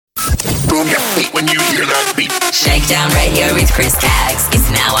move your feet when you hear that beat. Shakedown Radio with Chris Caggs is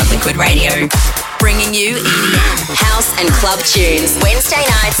now on Liquid Radio. Bringing you EDM, house and club tunes. Wednesday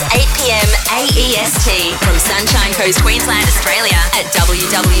nights, 8 p.m. AEST from Sunshine Coast, Queensland, Australia at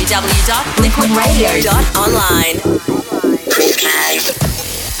www.liquidradio.online. Chris Caggs.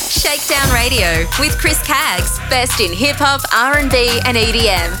 Shakedown Radio with Chris Caggs. Best in hip-hop, R&B and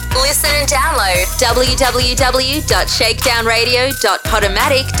EDM. Listen and download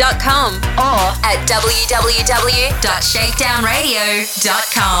www.shakedownradio.podomatic.com or at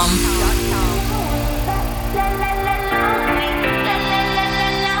www.shakedownradio.com.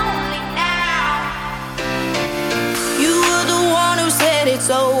 Said it's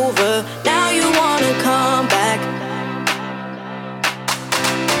over, now you wanna come back.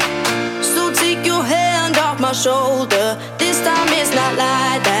 So take your hand off my shoulder. This time it's not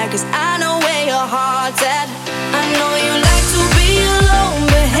like that, 'cause I know where your heart's at. I know you like to be alone,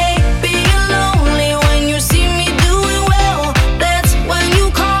 but hey, being lonely when you see me doing well, that's when you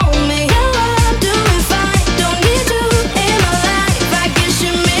call me. Yeah, I'm doing fine, don't need you in my life. I guess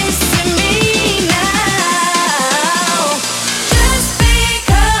you're missing me now. Just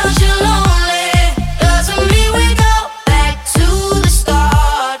because you're lonely doesn't mean we go back to the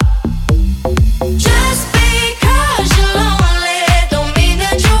start. Just because you're lonely don't mean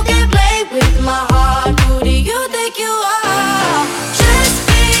that you can play with my heart. Who do you think you are? Just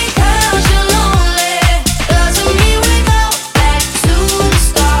because you're lonely doesn't mean we go back to the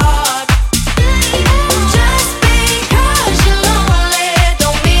start. Just because you're lonely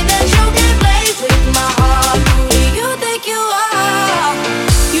don't mean that you can play with my heart. Who do you think you are?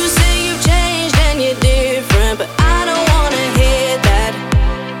 You say you've changed and you're different, but I don't wanna hear that.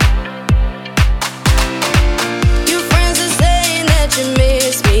 Your friends are saying that you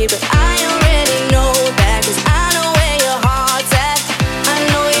miss me, but I already know that, 'cause I know where your heart's at. I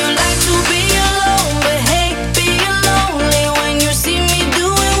know you like to be alone, but hey, being lonely when you see me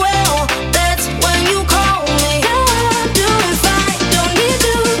doing well, that's when you call me. Yeah, I'm doing fine, don't need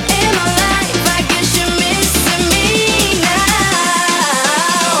you in my life. I guess you're missing me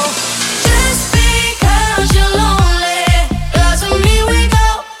now. Just because you're lonely doesn't mean we go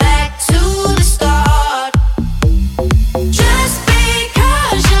back to the start. Just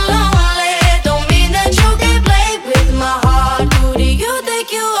because you're lonely don't mean that you can play with my heart. Who do you think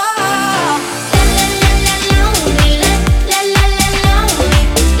you are? La la la la lonely, la la la la lonely,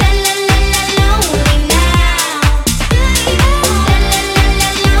 la la la la lonely now. La la la la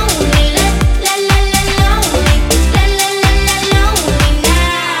lonely, la la la lonely, la la la la lonely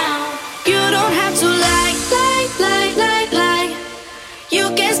now. You don't have to lie. You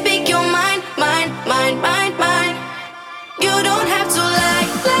can speak your mind. You don't have to lie.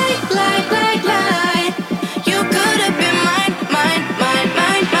 You could have been mine.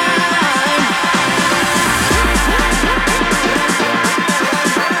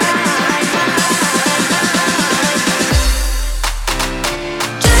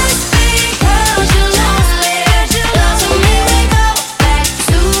 Just because you're lonely doesn't mean we go back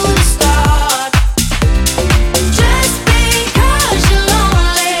to the start. Just because you're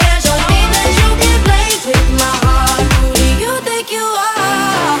lonely don't mean that you can play with my heart. Who do you think you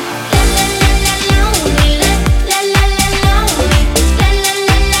are? La la la la lonely, la la la lonely, la la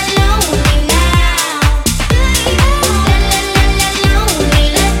la la lonely now. La la la la lonely,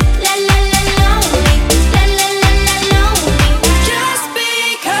 la la la lonely, la la la la lonely. Just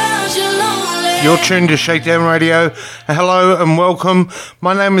because you're lonely. You're tuned to Shakedown Radio. Hello and welcome.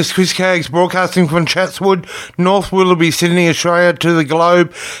 My name is Chris Caggs, broadcasting from Chatswood, North Willoughby, Sydney, Australia, to the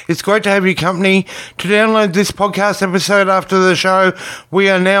globe. It's great to have your company. To download this podcast episode after the show, we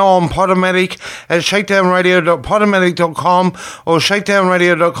are now on Podomatic at shakedownradio.podomatic.com or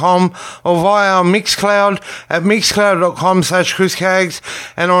shakedownradio.com or via our Mixcloud at mixcloud.com/Chris Caggs,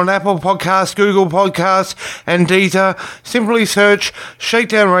 and on Apple Podcasts, Google Podcasts and Deezer. Simply search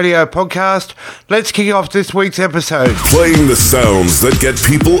Shakedown Radio Podcast. Let's kick off this week's episode. Playing the sounds that get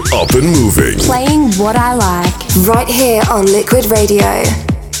people up and moving. Playing what I like. Right here on Liquid Radio.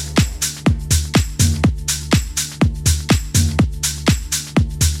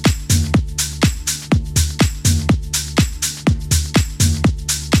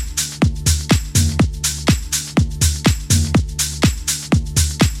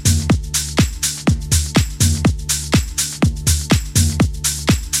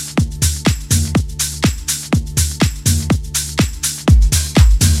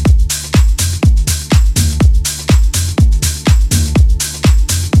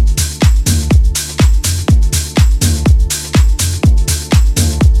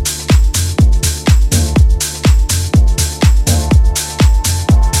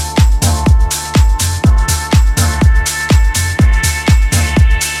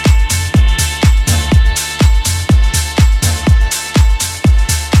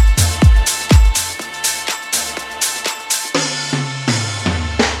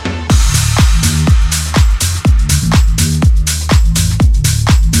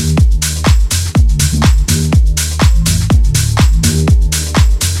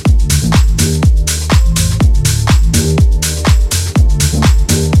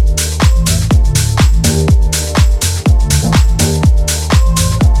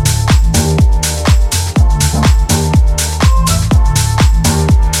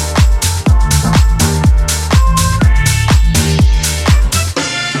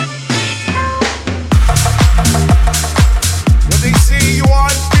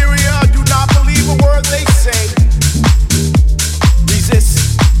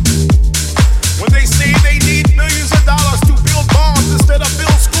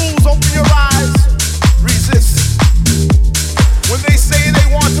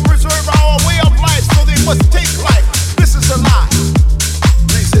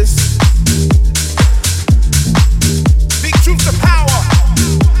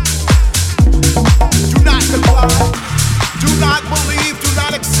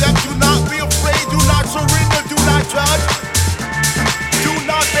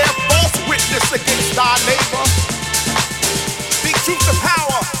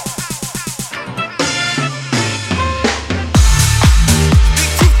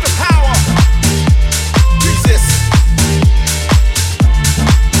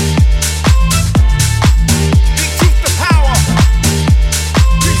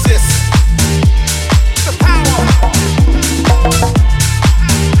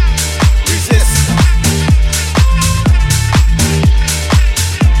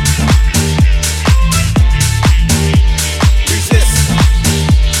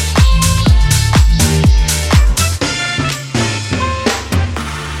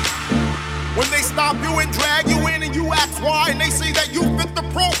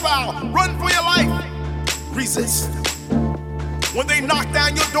 resist. When they knock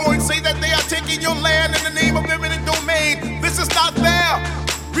down your door and say that they are taking your land in the name of eminent domain, this is not fair.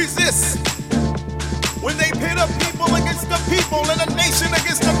 Resist. When they pit a people against the people and a nation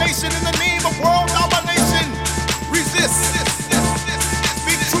against a nation in the name of world domination, resist.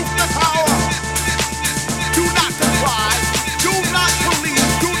 Speak truth to power. Do not comply. Do not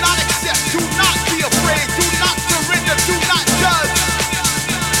believe. Do not accept. Do not be afraid. Do not surrender. Do not judge.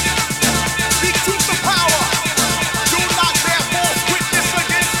 Speak truth to power. Do not bear false witness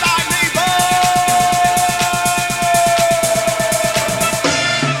against thy neighbor.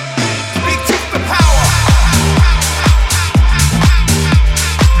 Speak truth to power.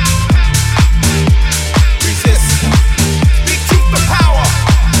 Resist. Speak truth to power.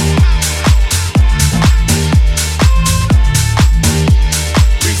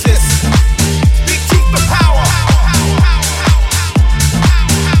 Resist. Speak truth to power.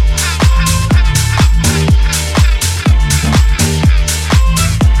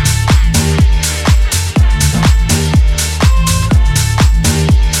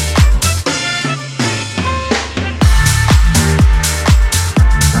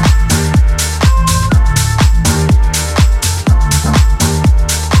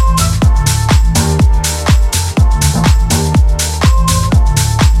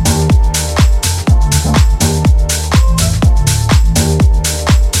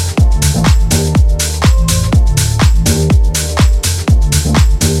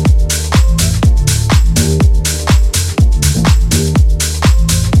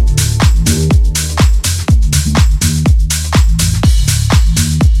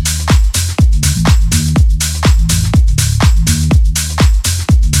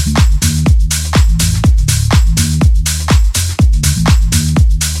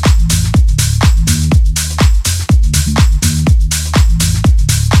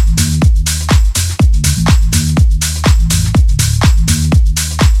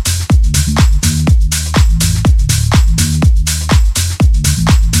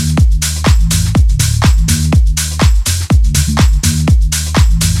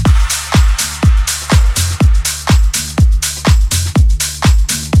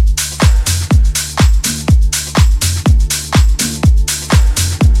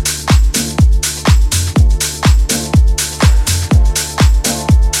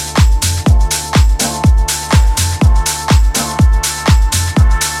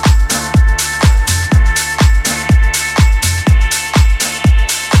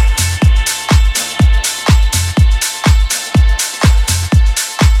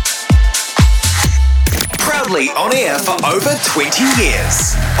 Proudly on air for over 20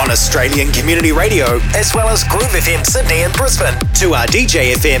 years. On Australian Community Radio, as well as Groove FM Sydney and Brisbane.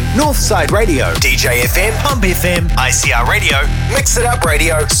 2RDJ FM, Northside Radio, DJ FM, Pump FM, ICR Radio, Mix It Up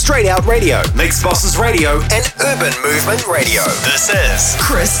Radio, Straight Out Radio, Mix Bosses Radio, and Urban Movement Radio. This is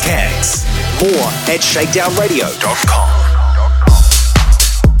Chris Caggs. More at ShakeDownRadio.com.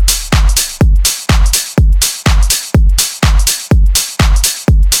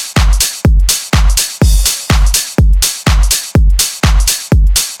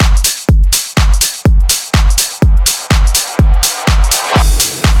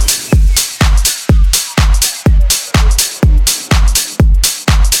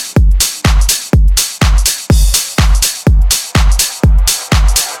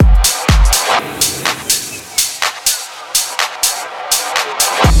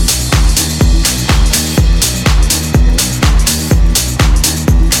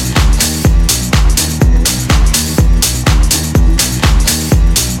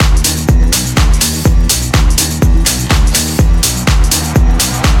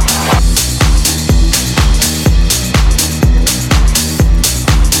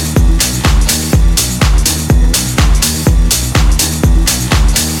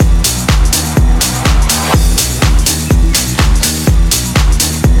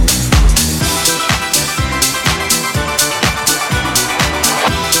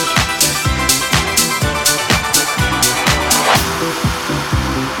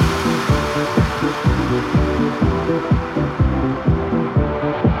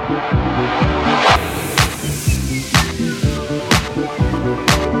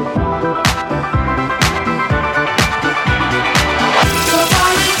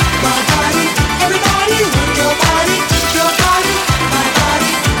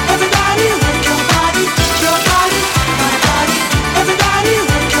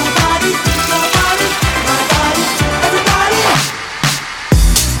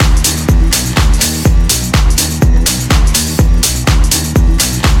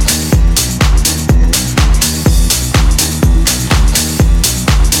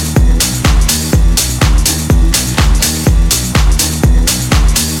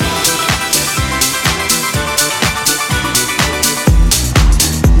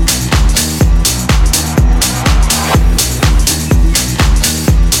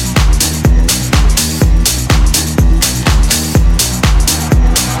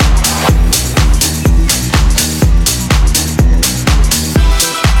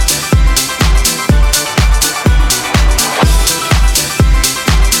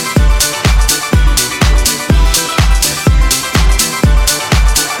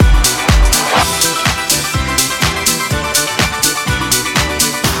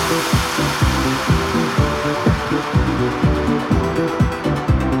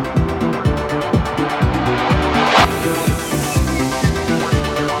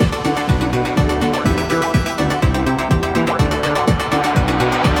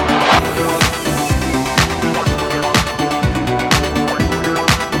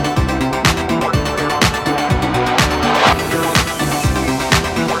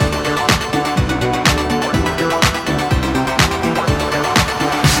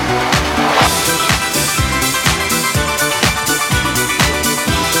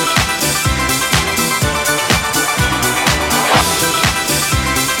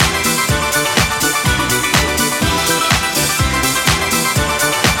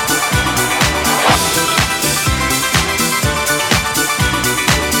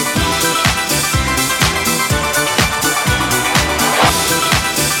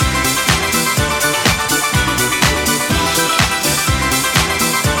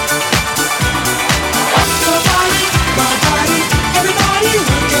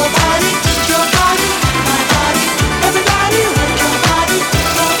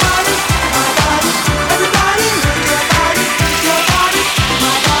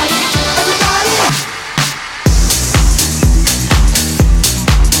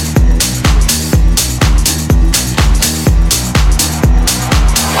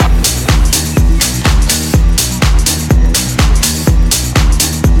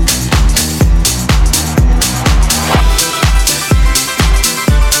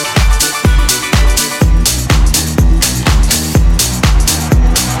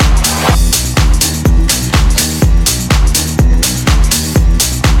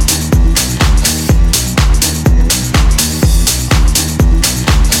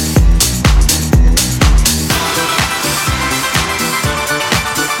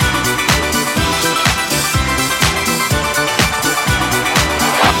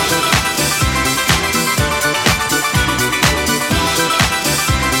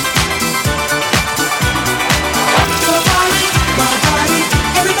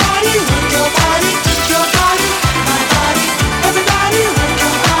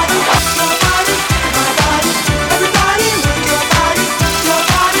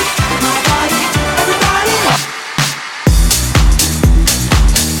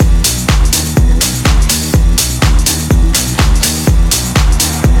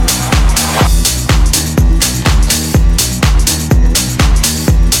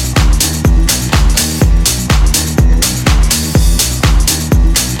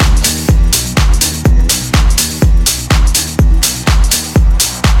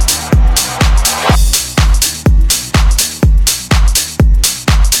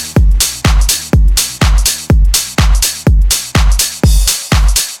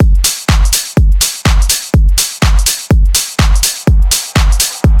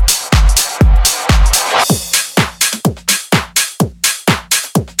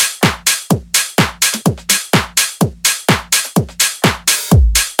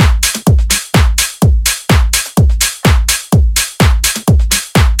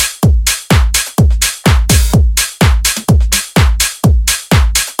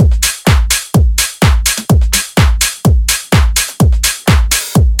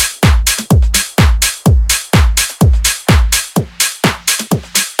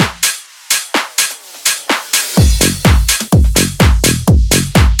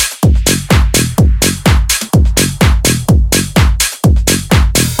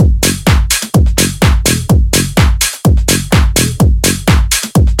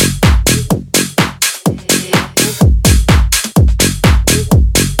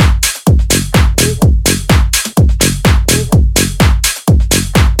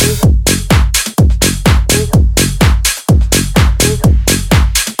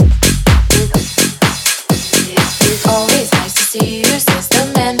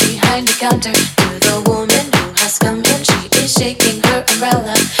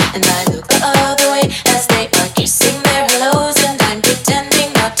 and I look the other way as they are kissing their hellos, and I'm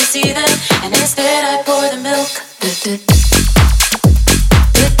pretending not to see them, and instead I pour the milk.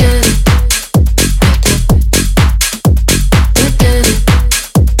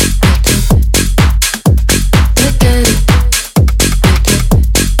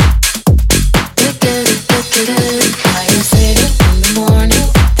 I am sitting in the morning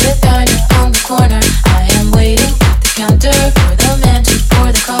at the diner on the corner. I am waiting at the counter for the man to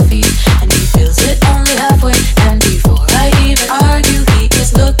pour the coffee, and he fills it only halfway. And before I even argue, he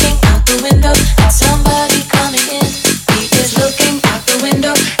is looking out the window at somebody coming in. He is looking out the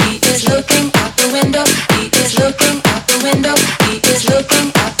window. He is looking out the window. He is looking out the window. He is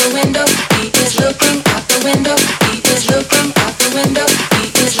looking out the window. He is looking out the window. He is looking out the window. He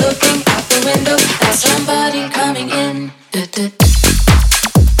is looking out the window at somebody coming in.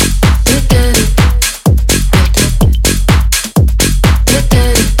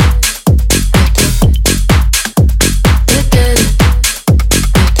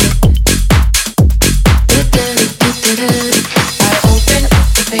 I open up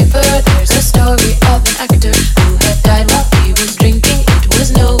the paper, there's a story of an actor who had died while he was drinking. It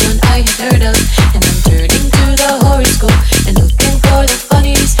was no one I had heard of, and I'm turning to the horoscope and looking for the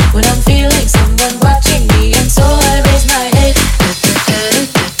funnies when I'm feeling someone watching me, and so I raise my head.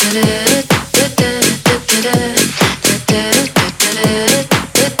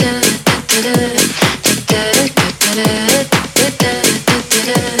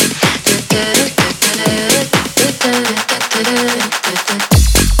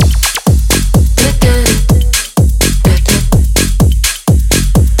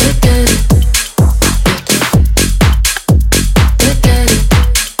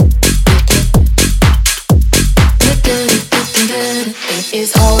 It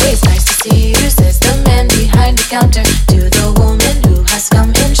is always nice to see you, says the man behind the counter to the woman who has come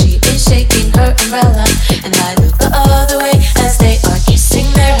in. She is shaking her umbrella, and I look the other way as they are kissing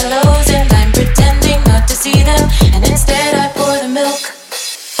their hellos, and I'm pretending not to see them, and instead I pour the milk.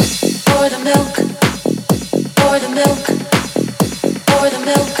 Pour the milk. Pour the milk. Pour the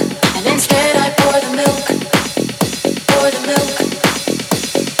milk. And instead I pour the milk. Pour the milk.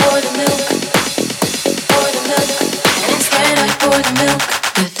 Pour the milk. Pour the milk. And instead I pour the milk.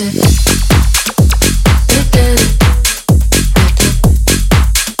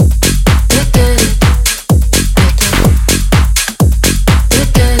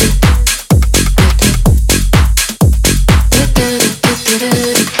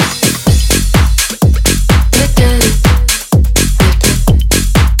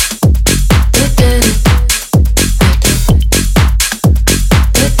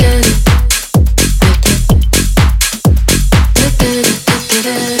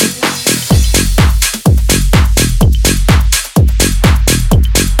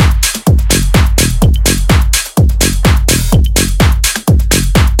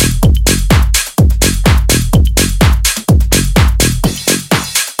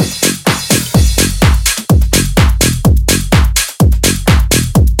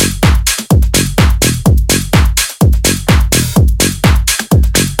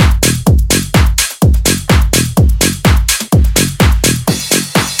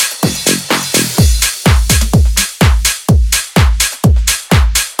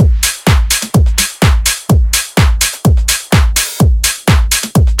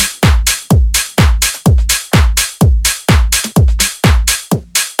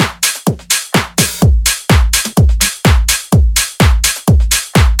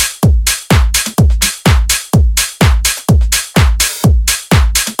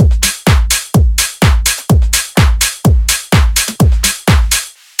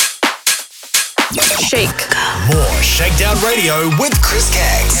 More Shakedown Radio with Chris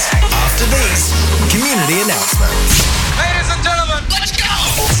Caggs. After these community announcements. Ladies and gentlemen, let's go!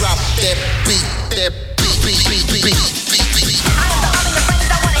 Drop that beat, that beat.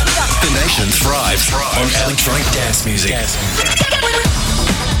 The nation thrives on electronic dance music.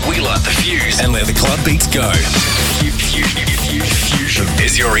 We light the fuse and let the club beats go. Fusion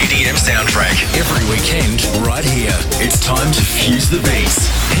is your EDM soundtrack. Every weekend, right here. It's time to fuse the beats.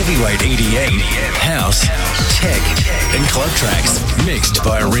 Heavyweight EDM, house, tech, and club tracks. Mixed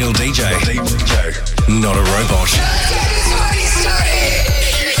by a real DJ. Not a robot.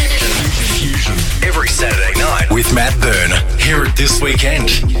 Fusion every Saturday night with Matt Byrne. Hear it this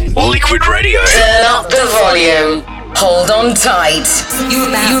weekend. Liquid Radio. Turn up the volume. Hold on tight. You're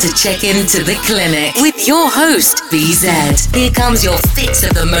about to check into the clinic with your host, BZ. Here comes your fix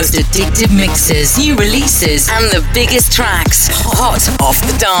of the most addictive mixes, new releases, and the biggest tracks hot off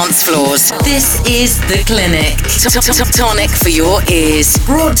the dance floors. This is The Clinic. Tonic for your ears.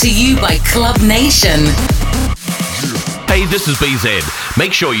 Brought to you by Club Nation. Hey, this is BZ.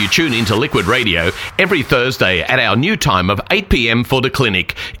 Make sure you tune into Liquid Radio every Thursday at our new time of 8 p.m. for The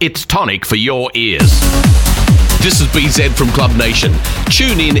Clinic. It's tonic for your ears. This is BZ from Club Nation.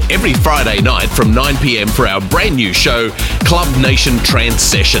 Tune in every Friday night from 9 p.m. for our brand new show, Club Nation Trance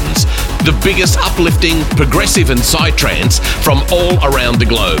Sessions. The biggest uplifting, progressive and psytrance from all around the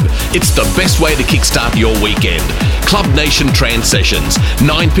globe. It's the best way to kickstart your weekend. Club Nation Trance Sessions,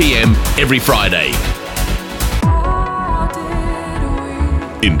 9 p.m. every Friday.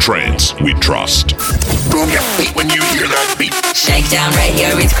 In trance, we trust. Boom your feet when you hear that beat. Shakedown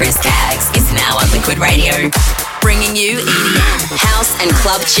Radio with Chris Caggs is now on Liquid Radio. Bringing you EDM, house and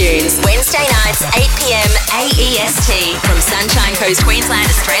club tunes. Wednesday nights, 8 p.m. AEST from Sunshine Coast, Queensland,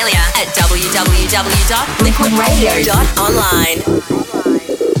 Australia at www.liquidradio.online.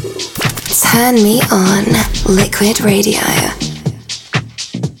 Turn me on, Liquid Radio.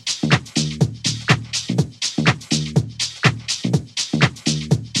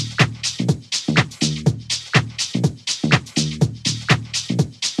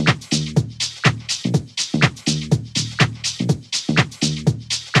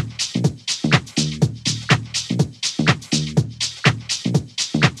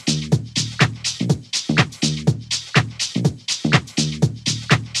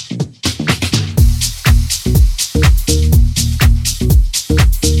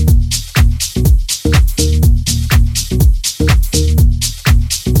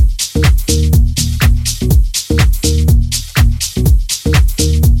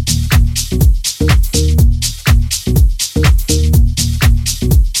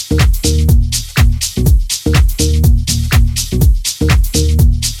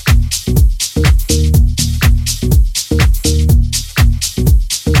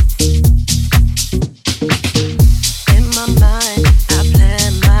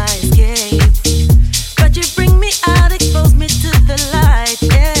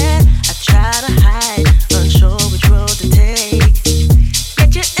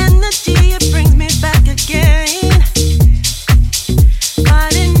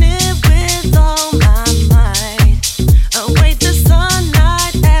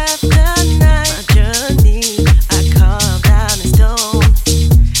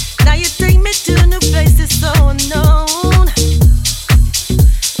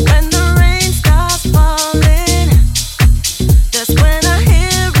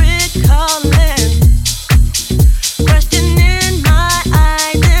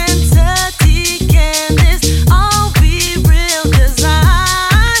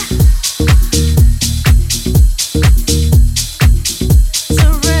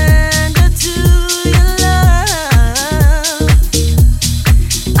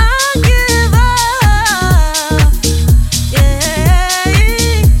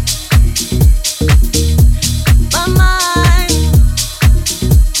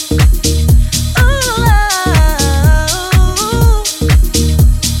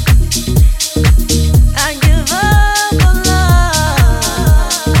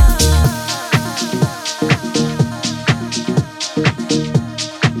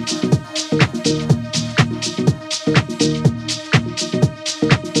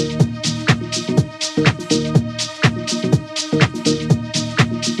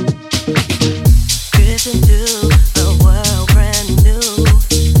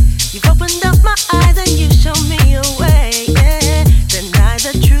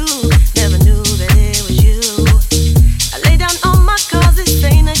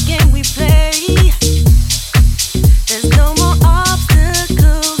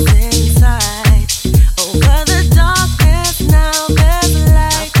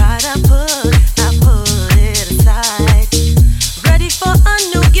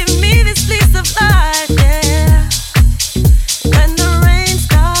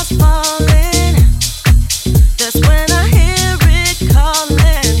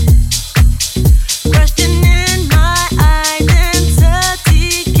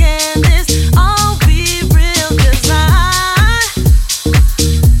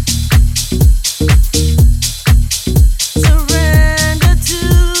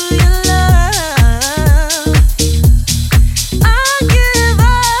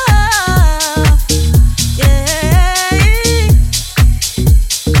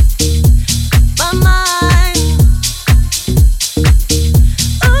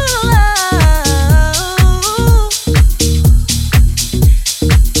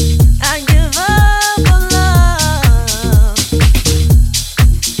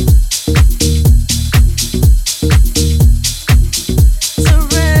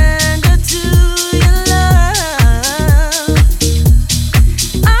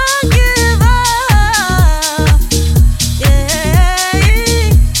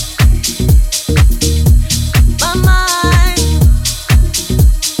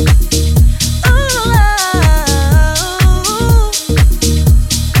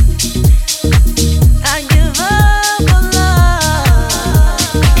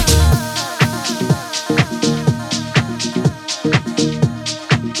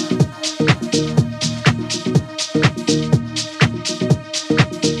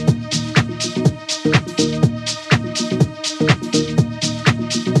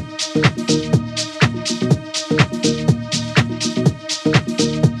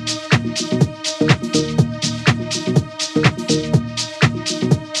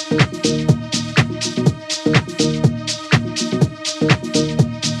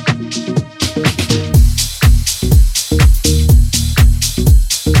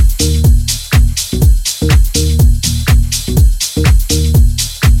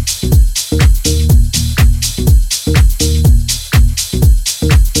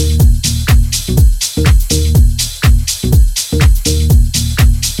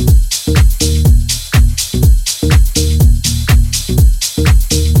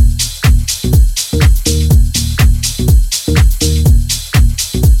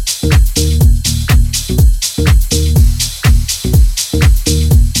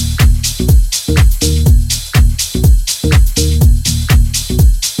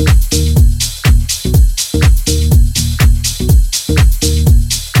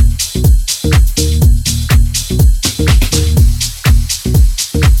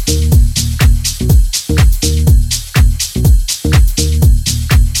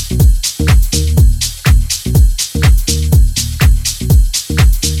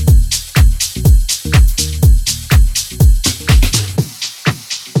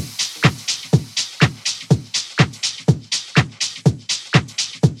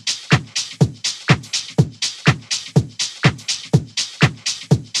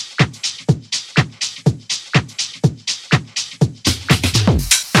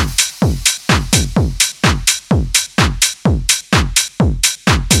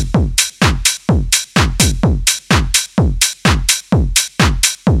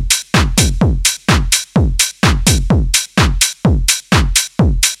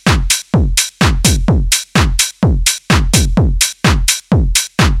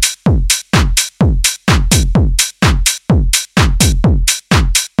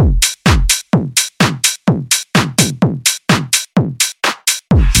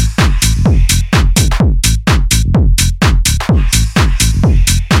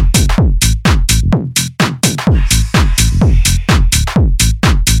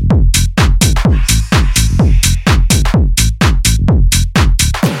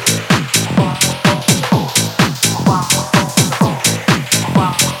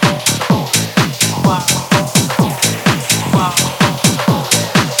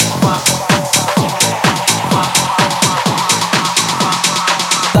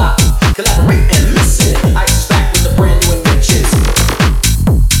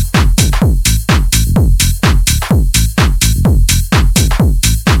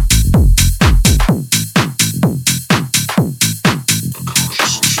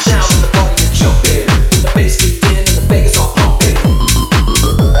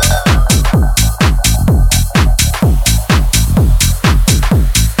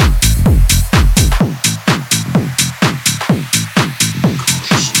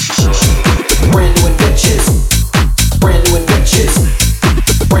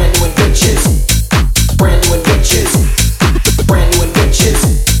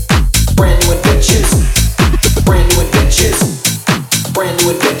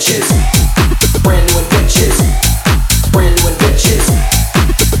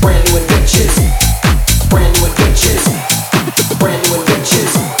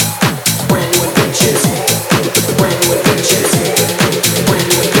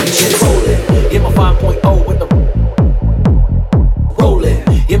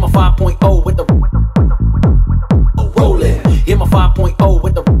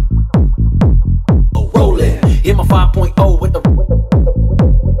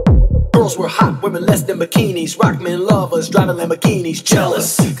 Driving Lamborghinis,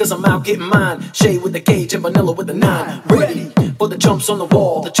 jealous, cause I'm out getting mine. Shade with the gauge and vanilla with the 9. Ready for the jumps on the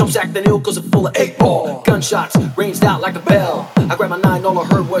wall. The chumps acting ill cause it's full of 8-ball. Gunshots ranged out like a bell. I grabbed my 9, all I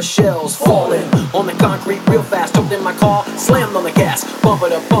heard was shells falling on the concrete real fast. Jumped in my car, slammed on the gas. Bumper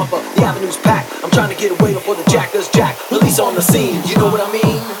to bumper, the avenue's packed. I'm trying to get away before the jack does jack. Police on the scene, you know what I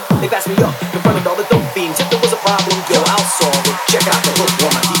mean? They passed me up in front of all the dope fiends. If there was a problem, yo, I'll solve it. Check out the hook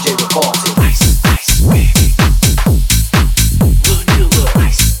while my DJ records it. Ice, ice, baby.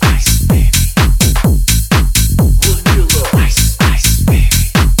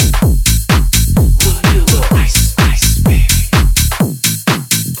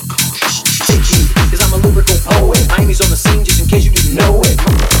 On the scene, just in case you didn't know it.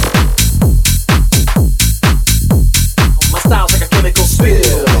 My style's like a chemical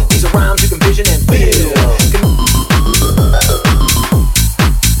spill. These are rhymes you can vision and feel.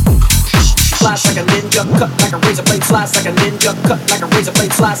 Slice like a ninja, cut like a razor blade. Slice like a ninja, cut like a razor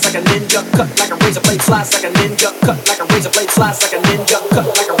blade. Slice like a ninja, cut like a razor blade. Slice like a ninja, cut like a razor blade. Slice like a ninja, cut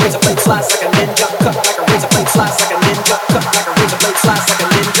like a razor blade. Slice like a ninja, cut like a razor blade. Slice like a ninja, cut like a razor blade. Slice like a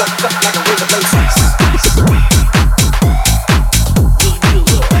ninja, cut like a razor blade.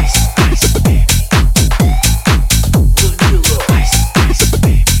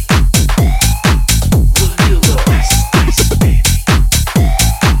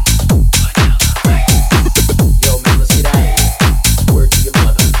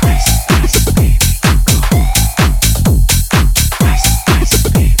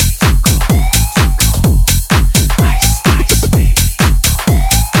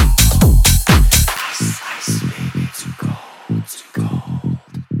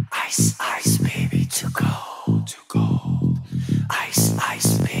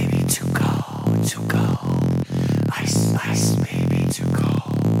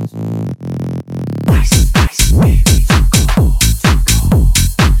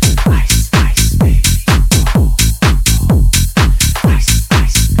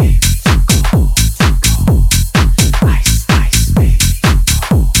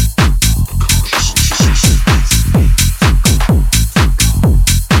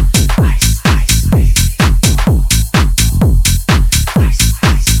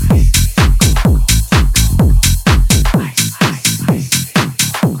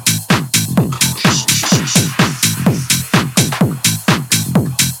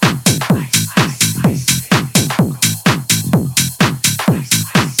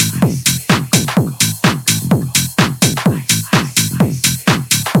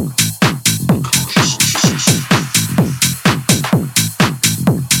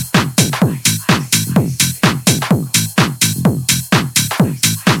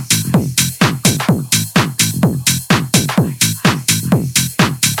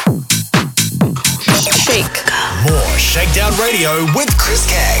 ShakeDown Radio with Chris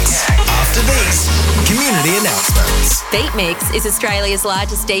Caggs. After these community announcements. Beat Mix is Australia's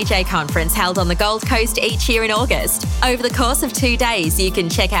largest DJ conference held on the Gold Coast each year in August. Over the course of 2 days, you can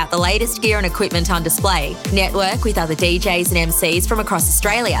check out the latest gear and equipment on display, network with other DJs and MCs from across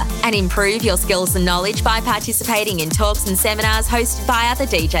Australia, and improve your skills and knowledge by participating in talks and seminars hosted by other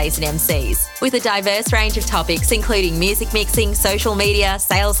DJs and MCs. With a diverse range of topics including music mixing, social media,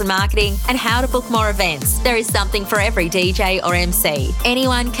 sales and marketing, and how to book more events, there is something for every DJ or MC.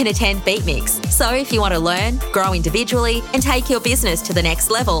 Anyone can attend Beat Mix. So if you want to learn, grow individually, and take your business to the next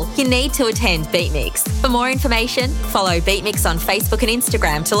level, you need to attend Beat Mix. For more information, follow Beat Mix on Facebook and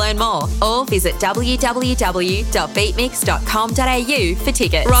Instagram to learn more, or visit www.beatmix.com.au for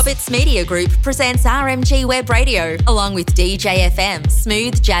tickets. Roberts Media Group presents RMG Web Radio, along with DJ FM,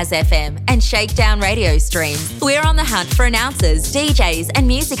 Smooth Jazz FM, and ShakeDown radio streams. We're on the hunt for announcers, DJs, and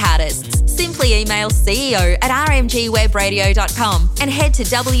music artists. Simply email ceo@rmgwebradio.com and head to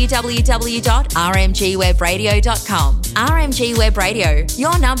www.rmgwebradio.com. RMG Web Radio,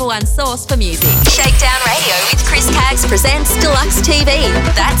 your number one source for music. Shakedown Radio with Chris Caggs presents Deluxe TV.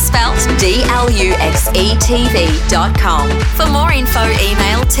 That's spelt DLUXETV.com. For more info,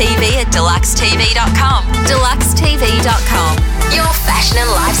 email tv@deluxetv.com. Deluxetv.com, your fashion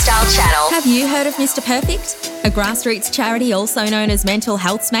and lifestyle channel. Have you heard of Mr. Perfect? A grassroots charity also known as Mental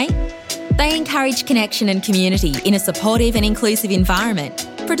Health's Mate? They encourage connection and community in a supportive and inclusive environment,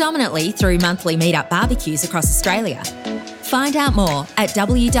 predominantly through monthly meet-up barbecues across Australia. Find out more at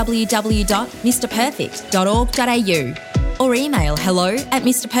www.mrperfect.org.au or email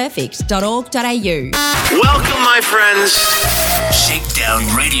hello@mrperfect.org.au. Welcome, my friends. Shakedown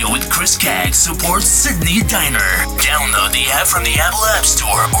Radio with Chris Caggs supports Sydney Diner. Download the app from the Apple App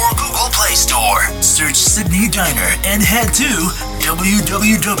Store or Google Play Store. Search Sydney Diner and head to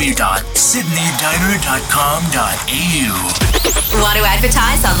www.sydneydiner.com.au. Want to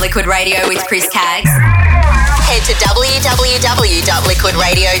advertise on Liquid Radio with Chris Caggs? Head to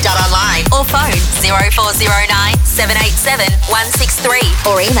www.liquidradio.online or phone 0409 787 163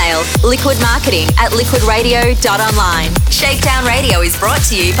 or email liquidmarketing@liquidradio.online. Shakedown Radio is brought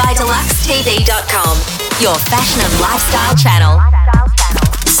to you by deluxetv.com, your fashion and lifestyle channel.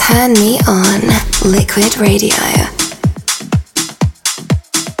 Turn me on, Liquid Radio.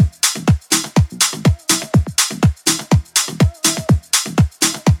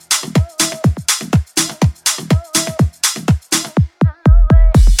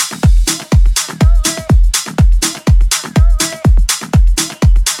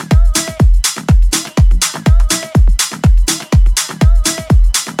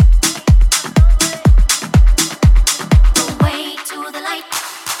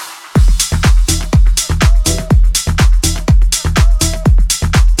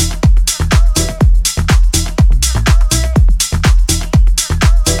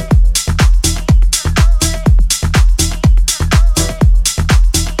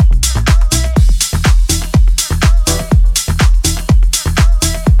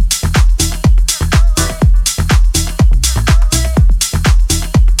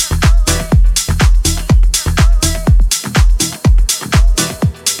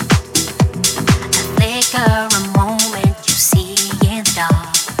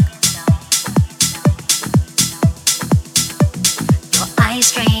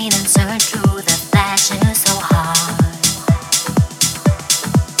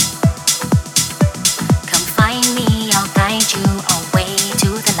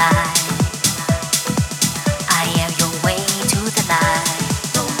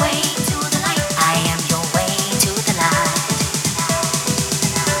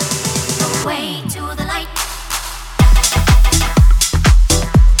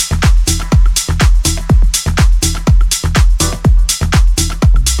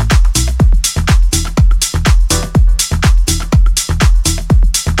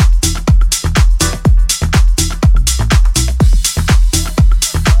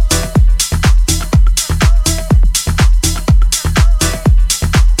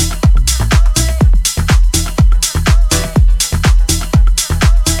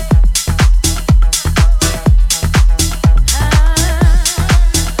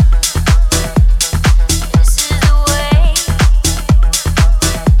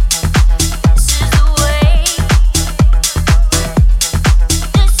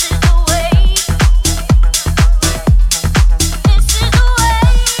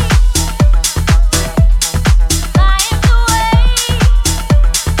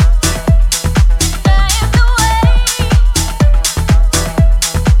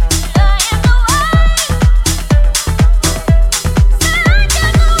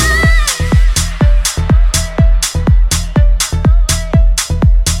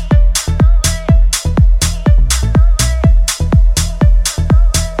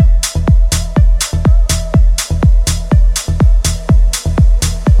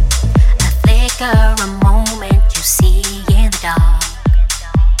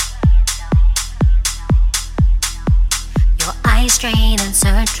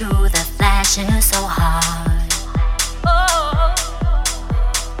 pressure so hard. Oh.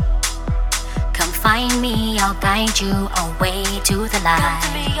 Come find me, I'll guide you away to the light. Come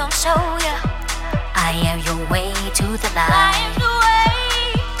to me, I'll show ya. I am your way to the light. I am the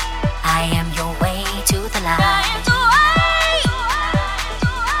way. I am your way to the light. I am the way.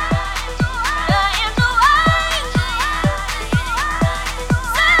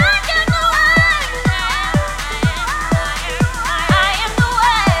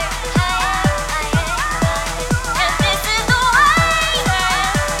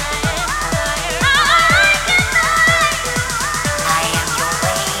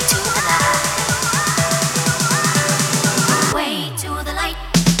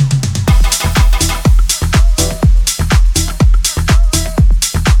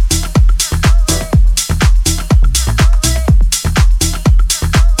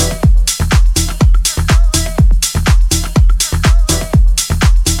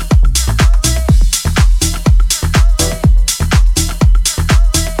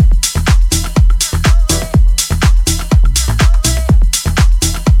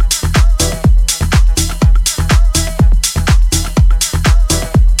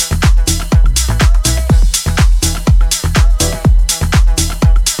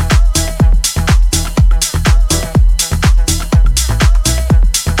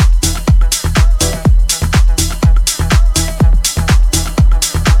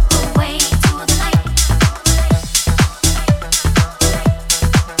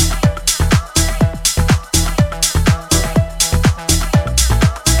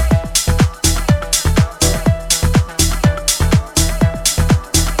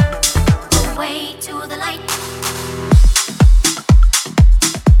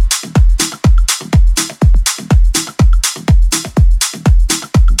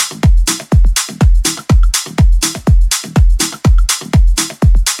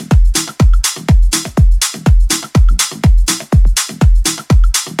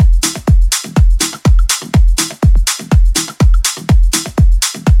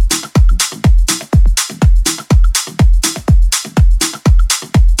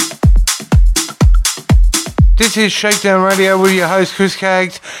 This is Shakedown Radio with your host Chris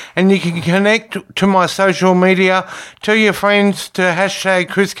Caggs, and you can connect to my social media, tell your friends to hashtag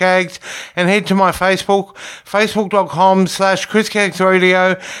Chris Caggs, and head to my Facebook, facebook.com/Chris Caggs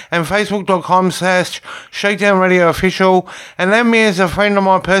Radio and facebook.com/Shakedown Radio Official, and add me as a friend on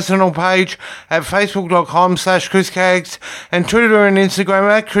my personal page at facebook.com/Chris Caggs and Twitter and Instagram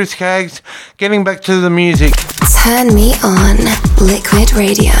at Chris Caggs. Getting back to the music. Turn me on, Liquid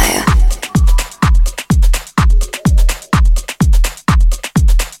Radio.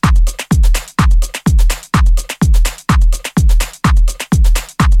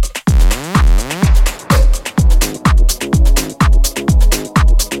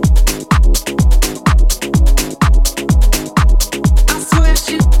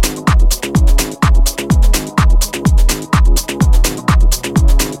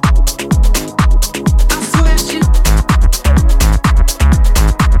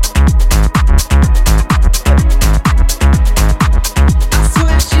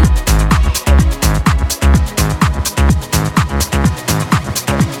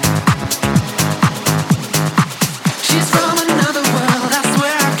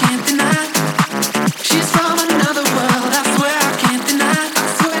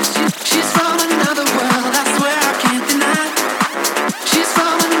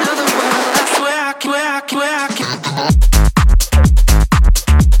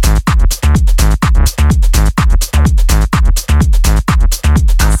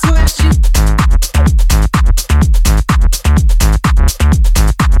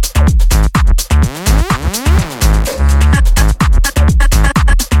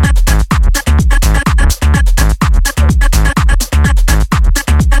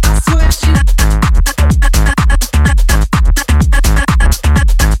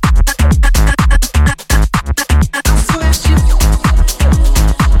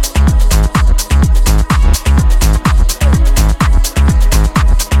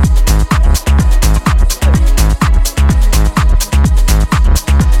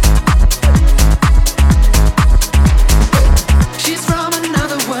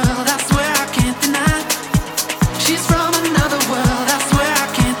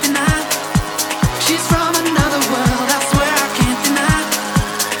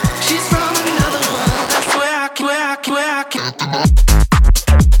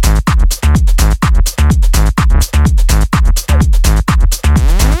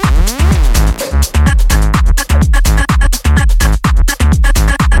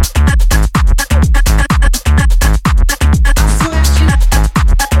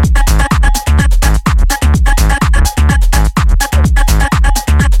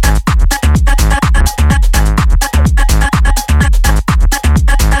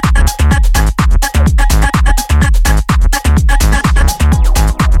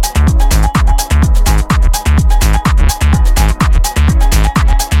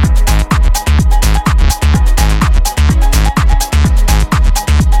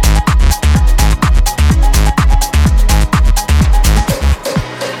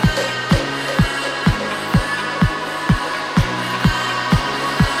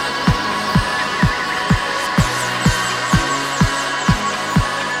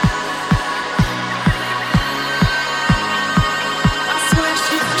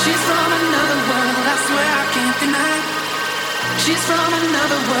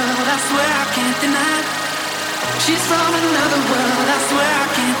 swear I can't deny. She's from another world, I swear I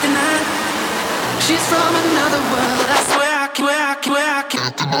can't deny. She's from another world, I swear I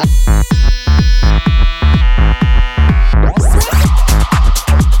can't deny.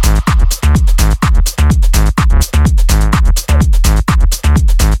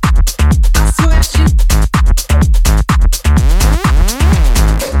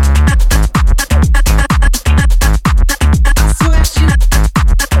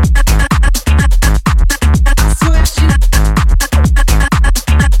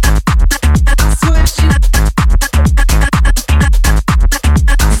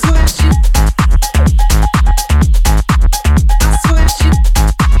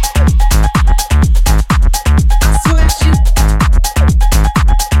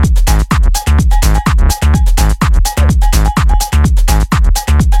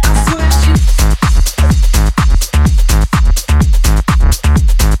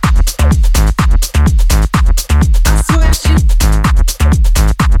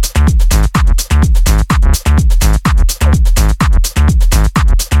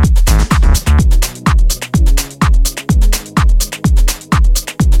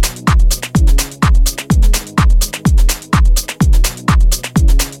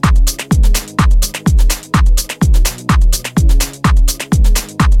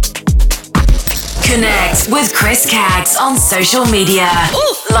 Connect with Chris Caggs on social media.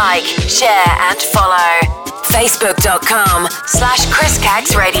 Like, share and follow. Facebook.com/Chris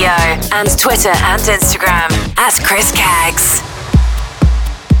Caggs Radio and Twitter and Instagram @Chris Caggs.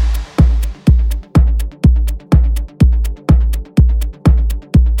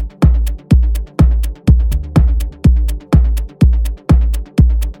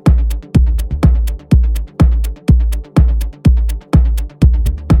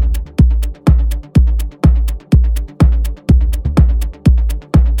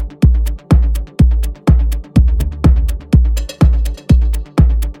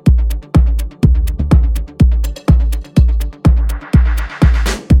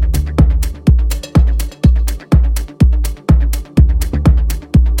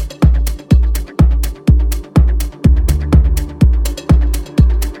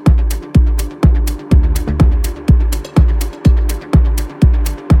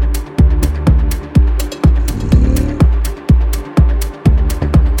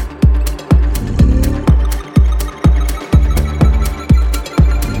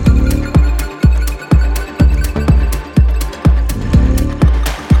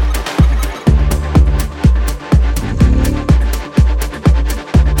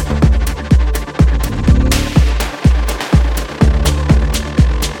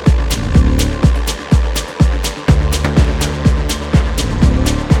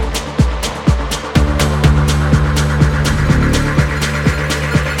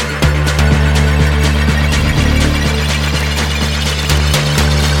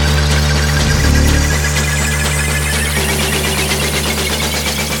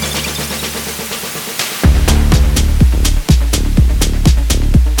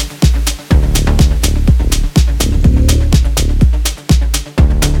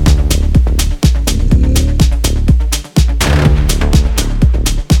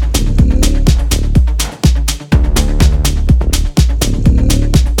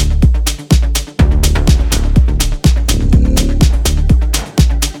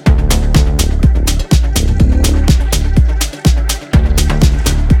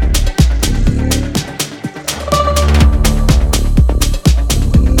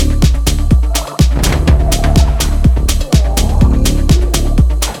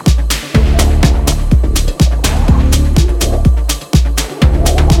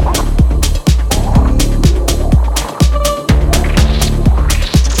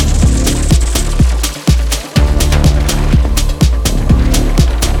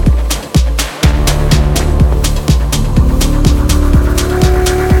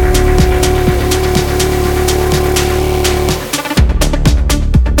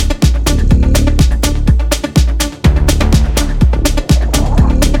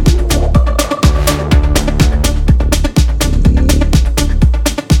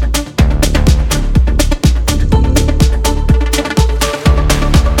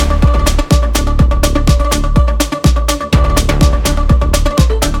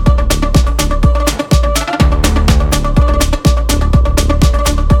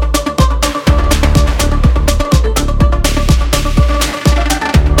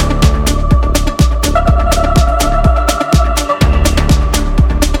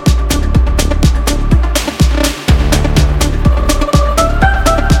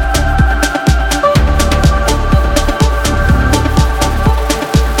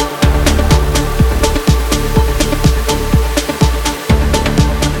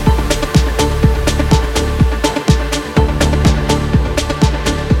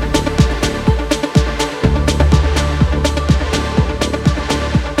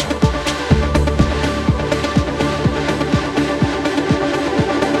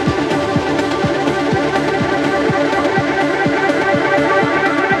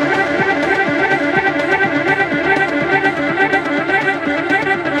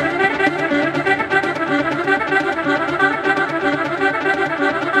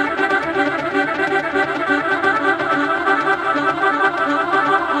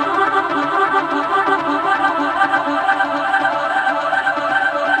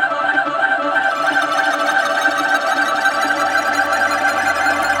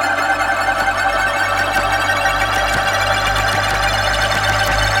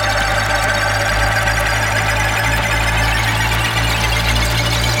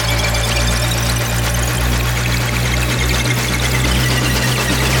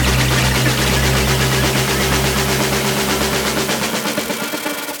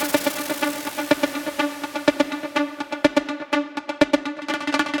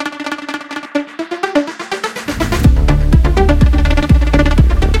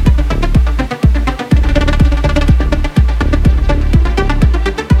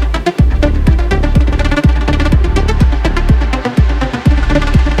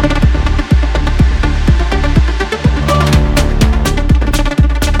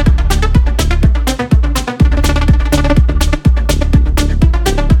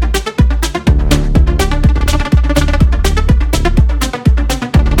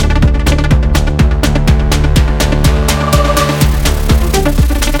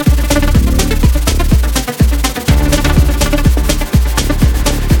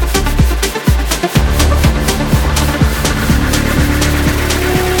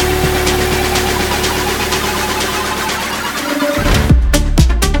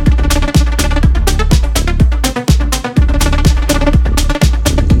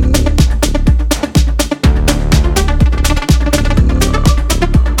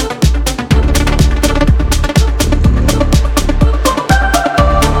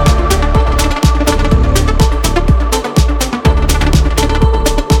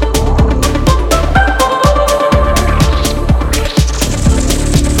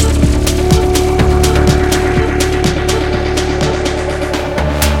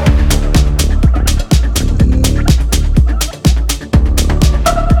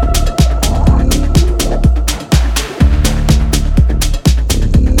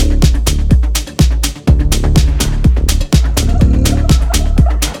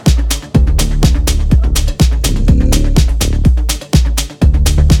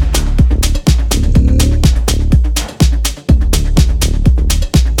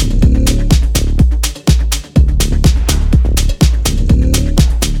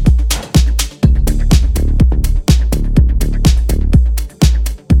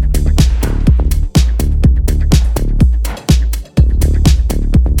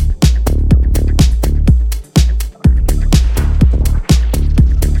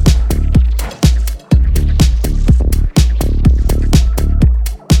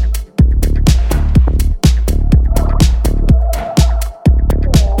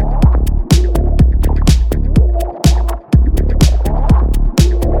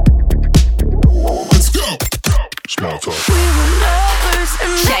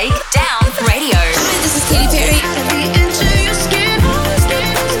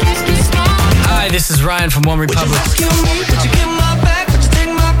 Brian from One Republic. Hey,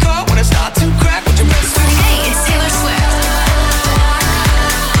 it's Taylor Swift.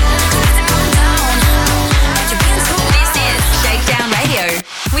 This is Shakedown Radio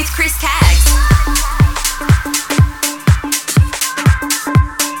with Chris Caggs.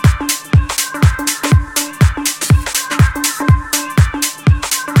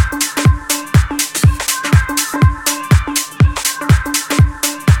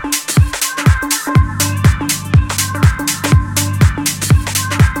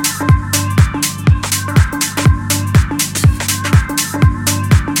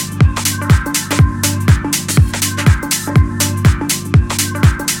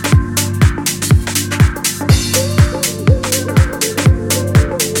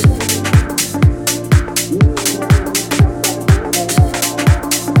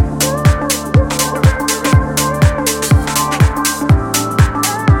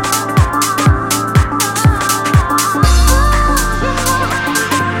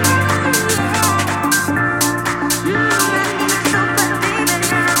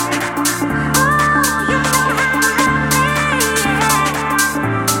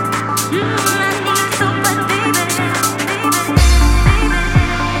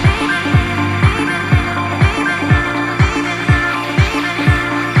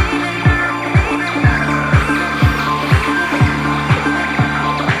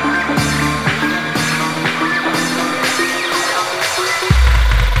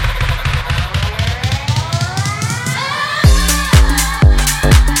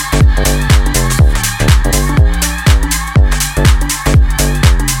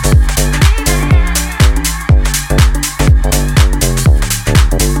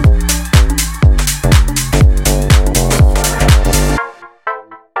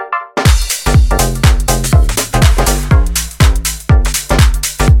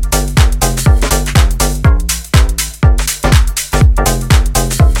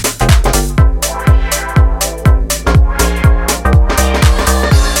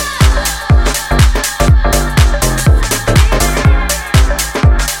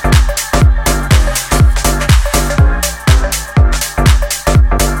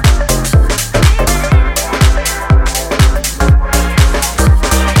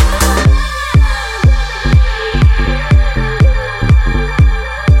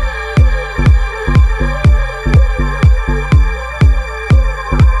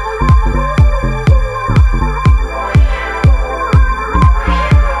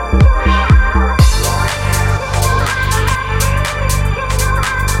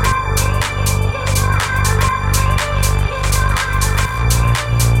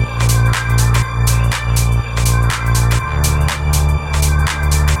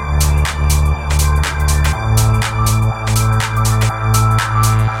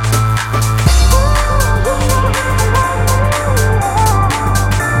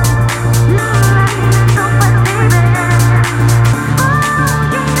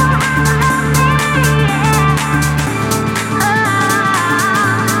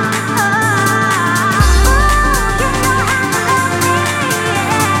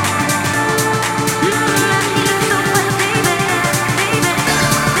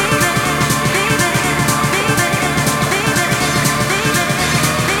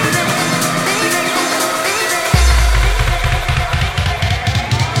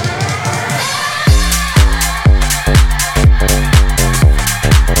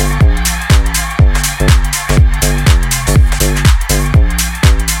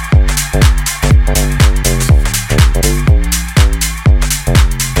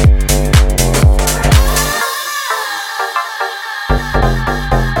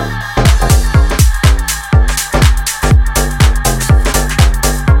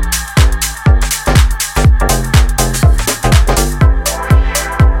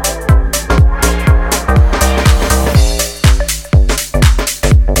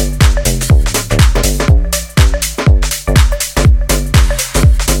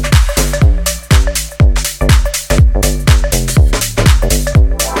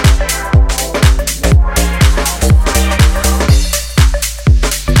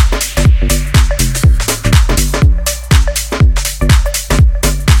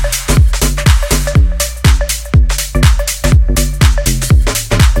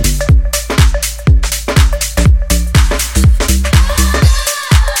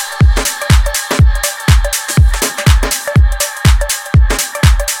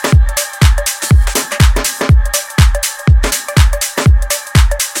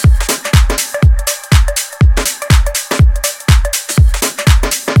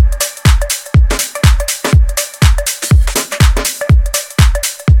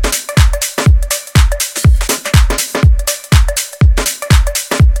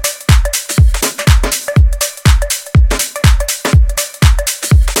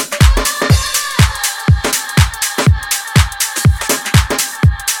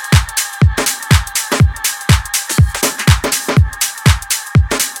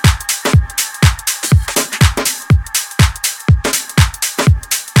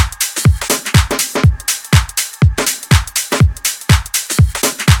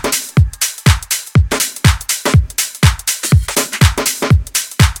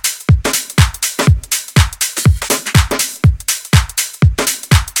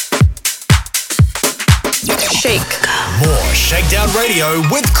 Traffic. More Shakedown Radio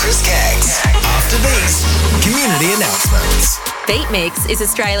with Chris Caggs. After these community announcements. Beat Mix is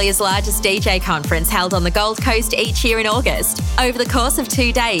Australia's largest DJ conference held on the Gold Coast each year in August. Over the course of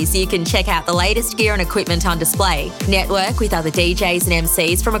 2 days, you can check out the latest gear and equipment on display, network with other DJs and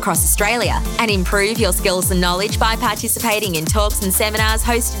MCs from across Australia, and improve your skills and knowledge by participating in talks and seminars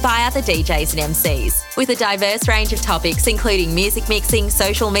hosted by other DJs and MCs. With a diverse range of topics including music mixing,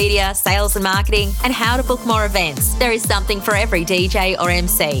 social media, sales and marketing, and how to book more events, there is something for every DJ or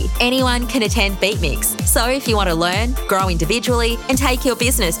MC. Anyone can attend Beat Mix, so if you want to learn, grow individually, and take your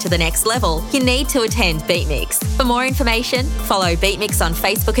business to the next level, you need to attend Beat Mix. For more information, follow Beat Mix on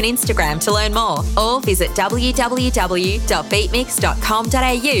Facebook and Instagram to learn more, or visit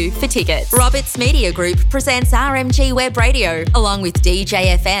www.beatmix.com.au for tickets. Roberts Media Group presents RMG Web Radio, along with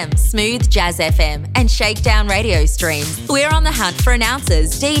DJ FM, Smooth Jazz FM, and Shakedown radio streams. We're on the hunt for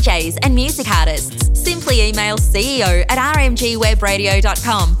announcers, DJs, and music artists. Simply email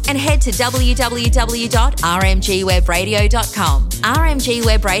ceo@rmgwebradio.com and head to www.rmgwebradio.com. RMG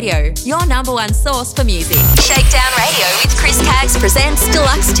Web Radio, your number one source for music. Shakedown Radio with Chris Caggs presents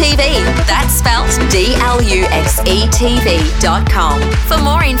Deluxe TV. That's spelt DLUXETV.com. For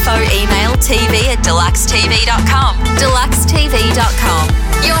more info, email tv@deluxetv.com. Deluxetv.com,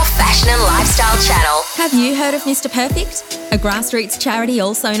 your fashion and lifestyle channel. Have you heard of Mr. Perfect? A grassroots charity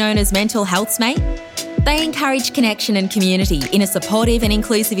also known as Mental Health's Mate? They encourage connection and community in a supportive and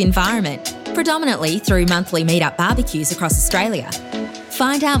inclusive environment, predominantly through monthly meet-up barbecues across Australia.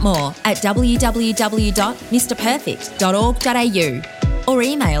 Find out more at www.mrperfect.org.au or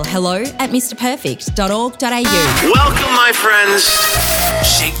email hello@mrperfect.org.au. Welcome, my friends.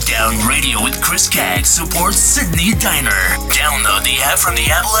 Shakedown Radio with Chris Caggs supports Sydney Diner. Download the app from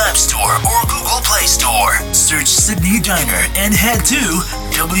the Apple App Store or Google Play Store. Search Sydney Diner and head to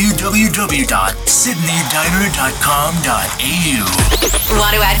www.sydneydiner.com.au.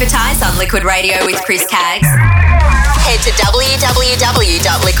 Want to advertise on Liquid Radio with Chris Caggs? Head to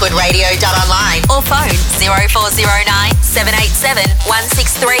www.liquidradio.online or phone 0409 787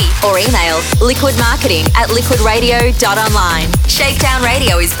 163 or email liquidmarketing@liquidradio.online. Shakedown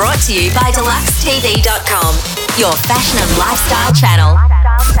Radio is brought to you by DeluxeTV.com, your fashion and lifestyle channel.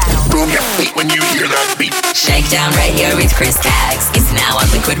 Boom your feet when you hear that beat. Shakedown Radio with Chris Caggs is now on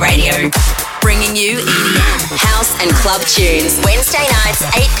Liquid Radio, bringing you EDM, house and club tunes. Wednesday nights,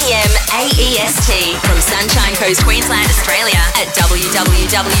 8 p.m. AEST from Sunshine Coast, Queensland, Australia at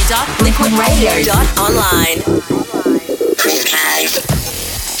www.liquidradio.online.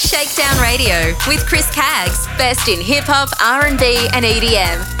 Shakedown Radio with Chris Caggs. Best in hip-hop, R&B and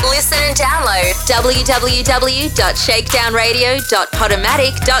EDM. Listen and download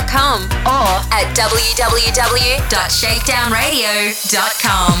www.shakedownradio.podomatic.com or at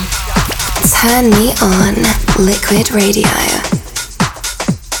www.shakedownradio.com. Turn me on, Liquid Radio.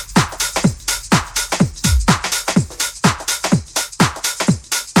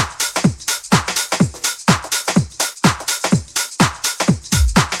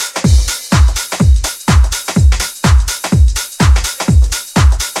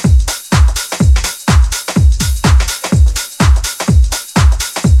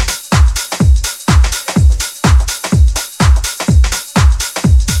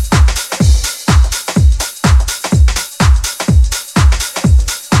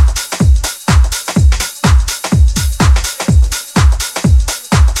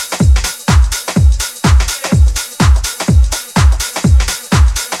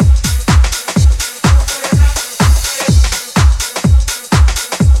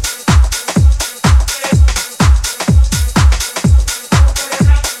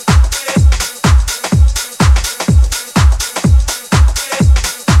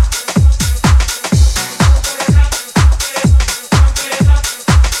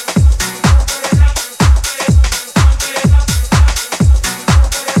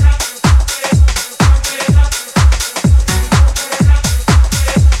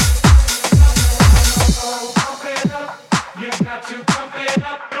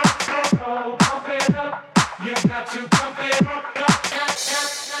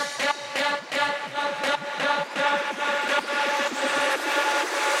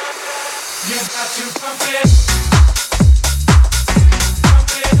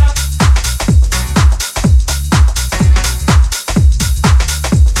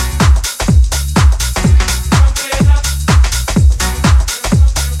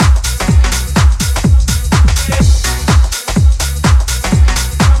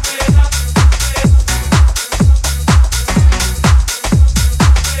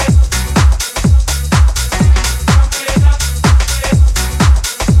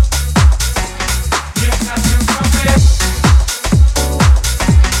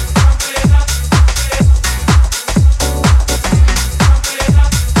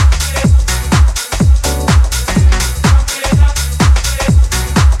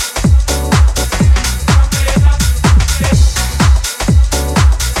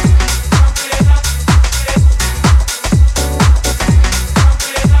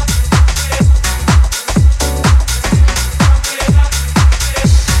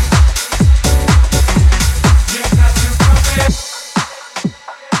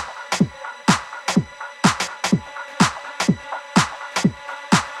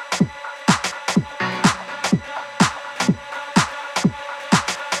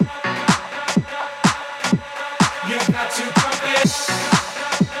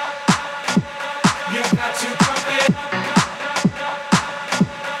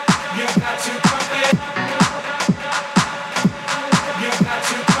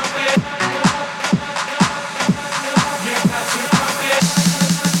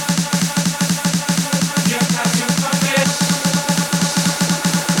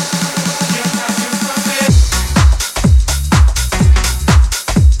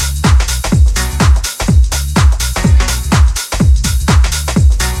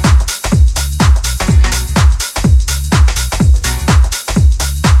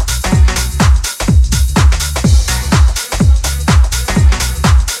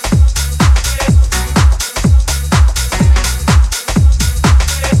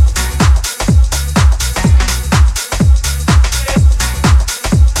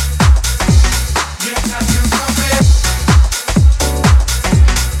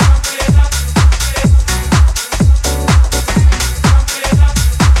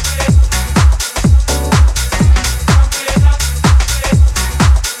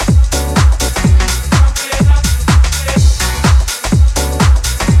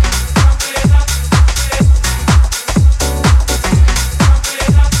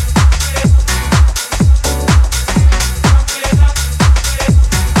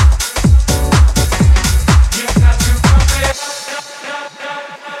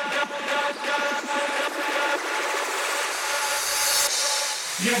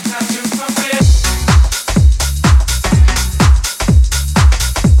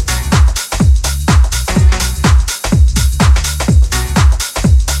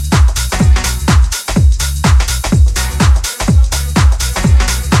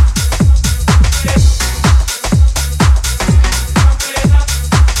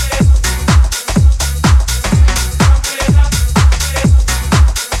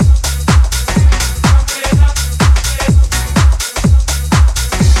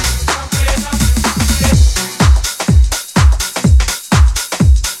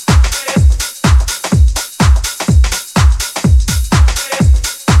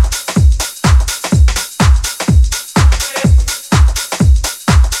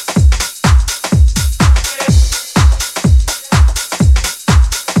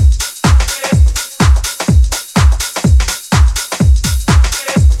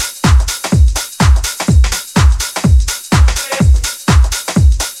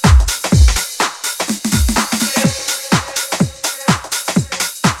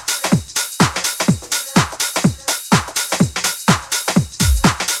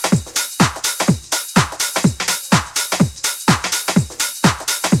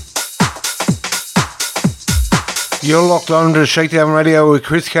 You're locked on to ShakeDown Radio with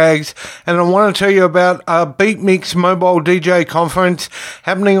Chris Caggs, and I want to tell you about a Beat Mix Mobile DJ Conference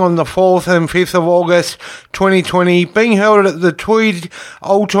happening on the 4th and 5th of August 2020, being held at the Tweed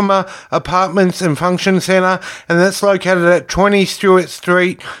Ultima Apartments and Function Centre, and that's located at 20 Stewart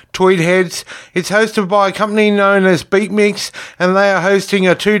Street, Tweed Heads. It's hosted by a company known as Beat Mix, and they are hosting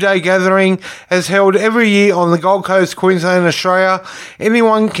a 2-day gathering as held every year on the Gold Coast, Queensland, Australia.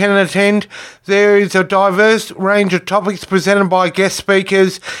 Anyone can attend. There is a diverse range of topics presented by guest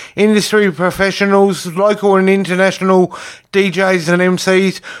speakers, industry professionals, local and international DJs and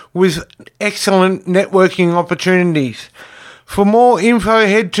MCs with excellent networking opportunities. For more info,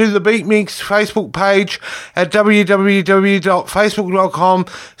 head to the Beat Mix Facebook page at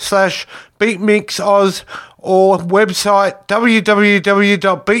www.facebook.com/BeatMixOz or website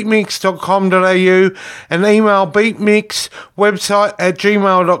www.beatmix.com.au and email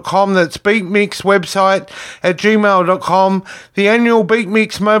beatmixwebsite@gmail.com. That's beatmixwebsite@gmail.com. The annual Beat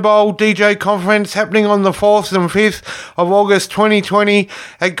Mix Mobile DJ Conference happening on the 4th and 5th of August 2020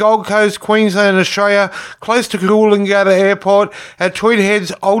 at Gold Coast, Queensland, Australia, close to Coolangatta Airport at Tweed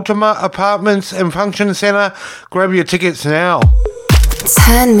Heads Ultima Apartments and Function Centre. Grab your tickets now.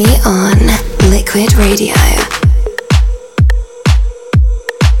 Turn me on, Liquid Radio.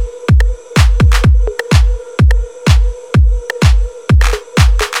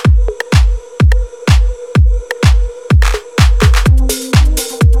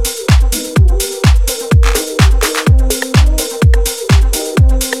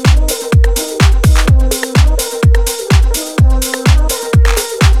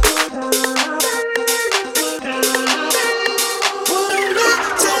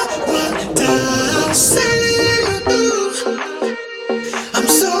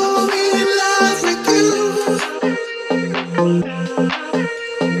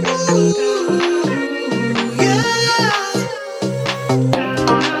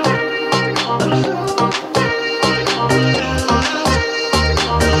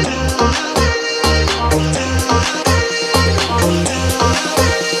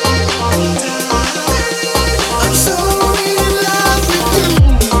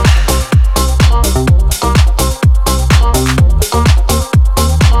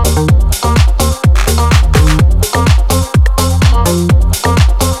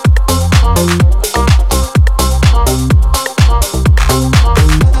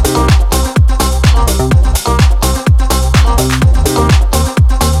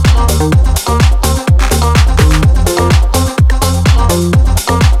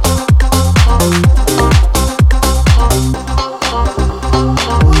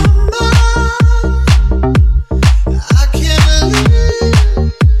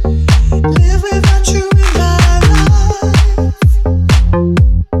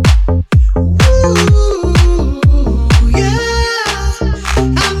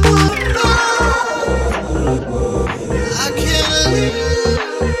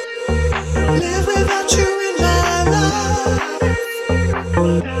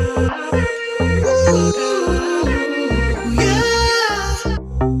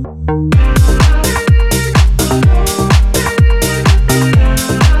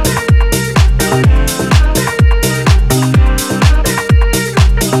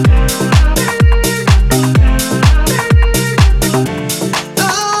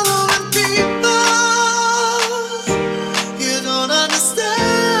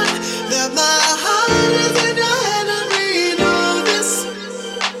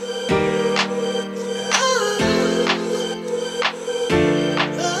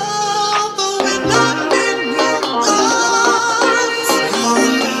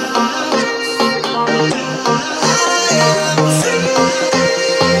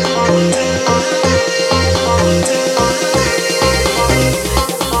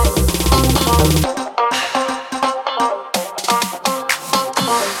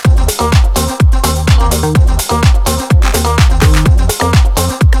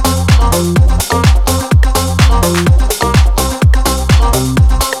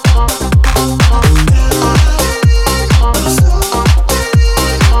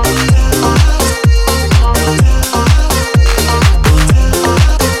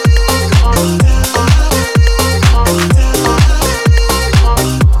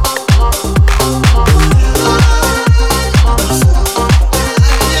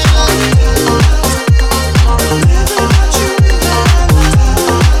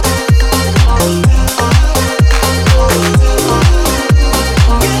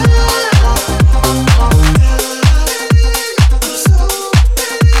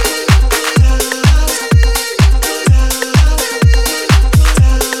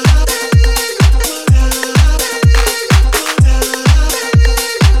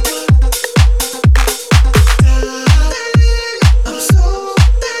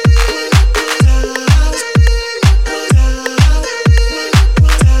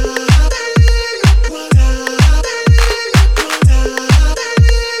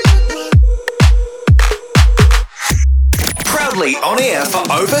 Proudly on air for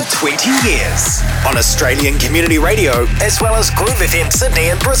over 20 years. On Australian Community Radio, as well as Groove FM Sydney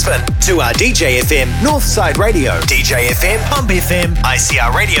and Brisbane. To our DJ FM Northside Radio, DJ FM Pump FM,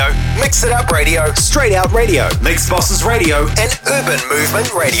 ICR Radio, Mix It Up Radio, Straight Out Radio, Mix Bosses Radio, and Urban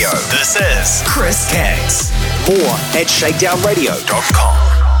Movement Radio. This is Chris Caggs. More at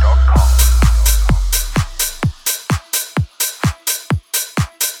ShakeDownRadio.com.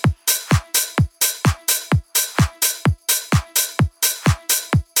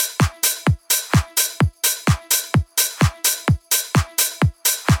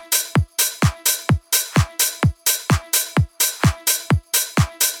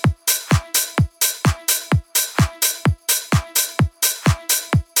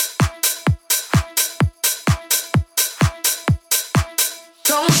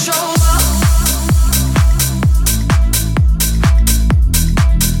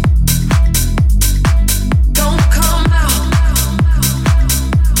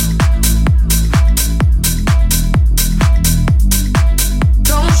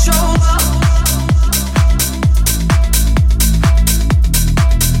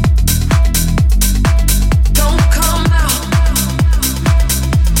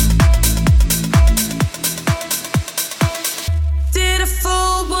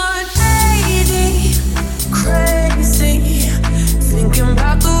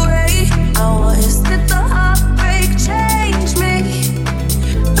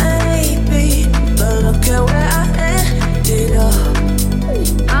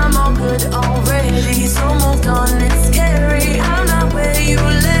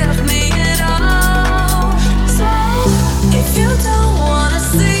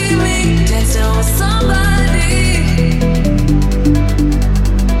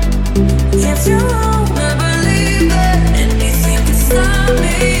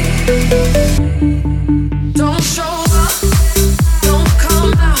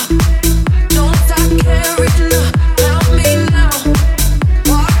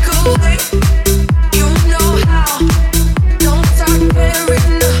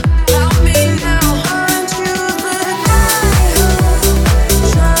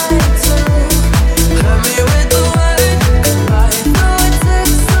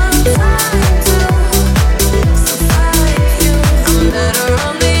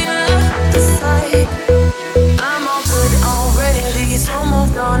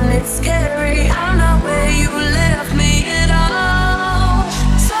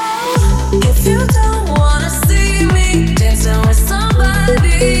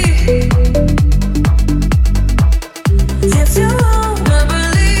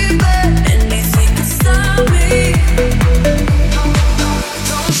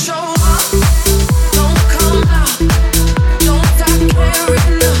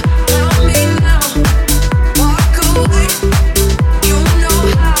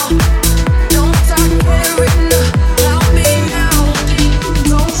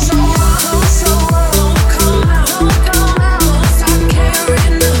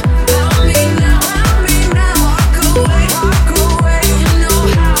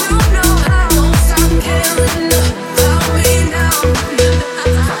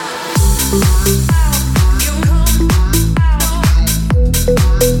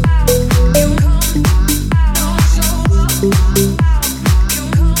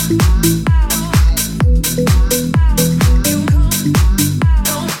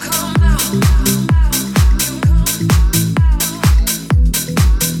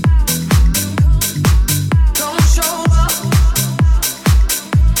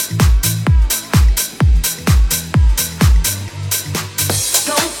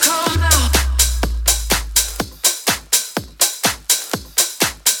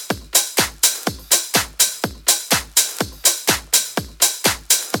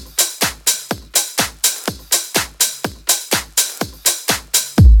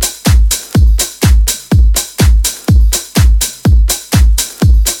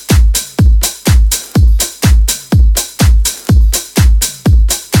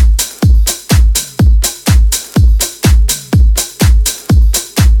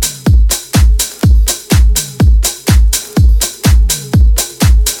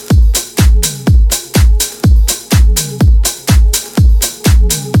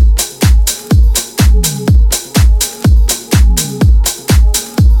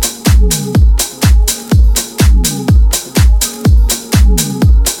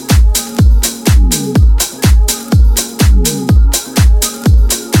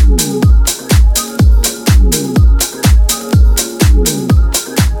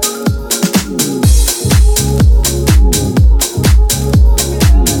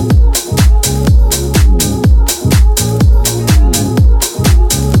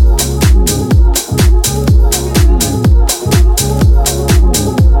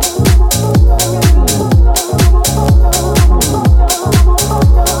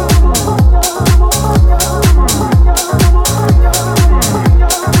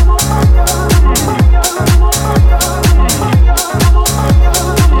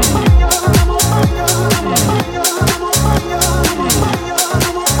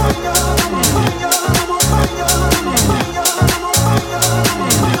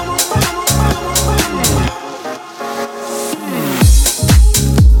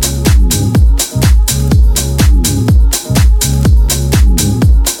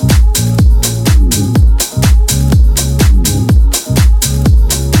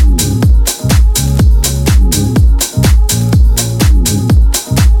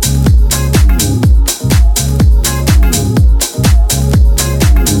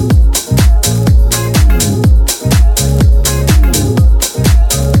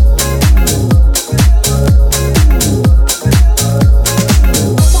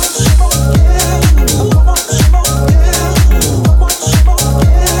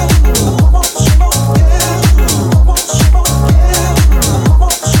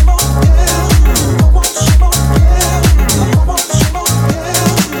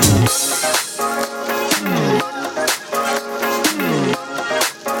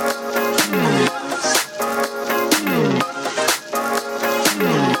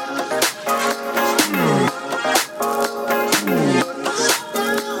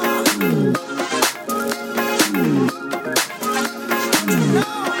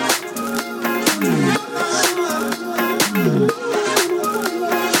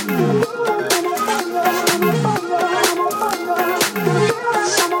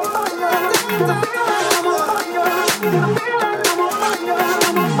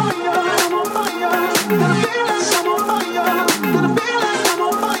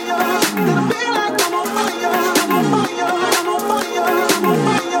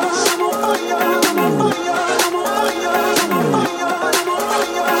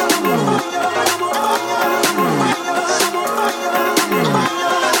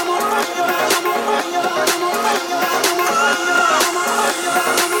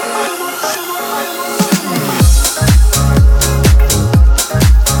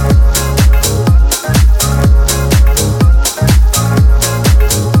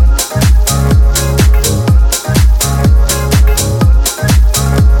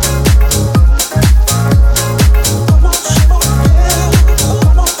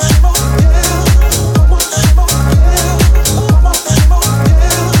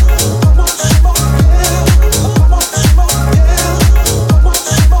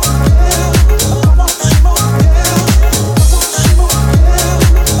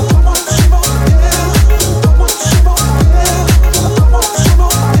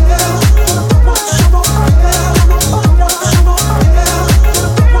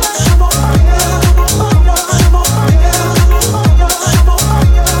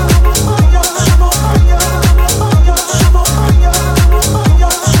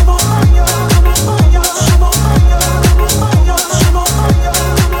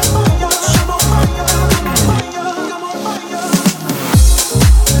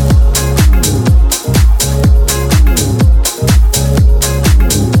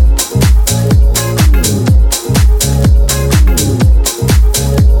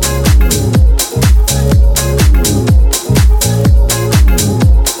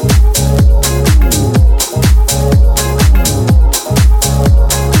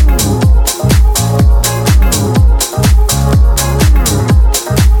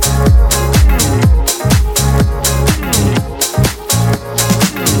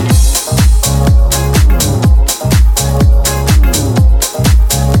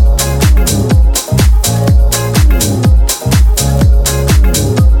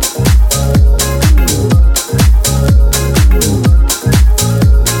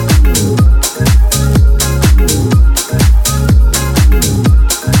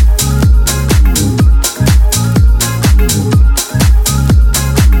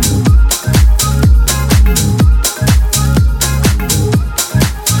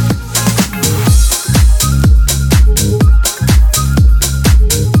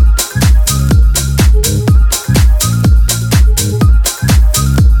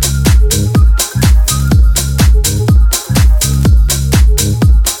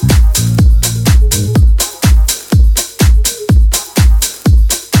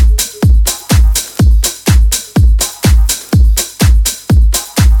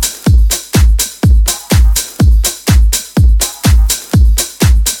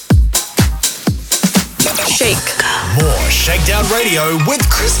 Shake. More Shakedown Radio with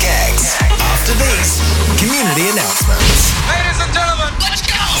Chris Caggs. After these community announcements. Ladies and gentlemen, let's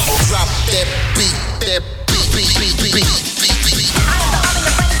go! Drop that beat, that beat.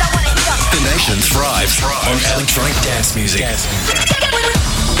 The nation thrives on electronic dance music.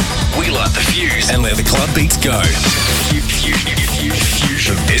 We light the fuse and let the club beats go.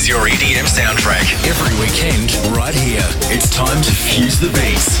 Fusion is your EDM soundtrack. Every weekend, right here. It's time to fuse the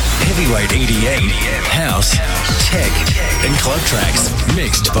beats. Heavyweight EDM, house, tech, and club tracks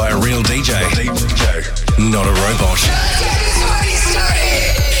mixed by a real DJ. Not a robot.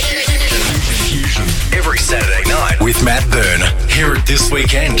 Fusion every Saturday night with Matt Byrne. Hear it this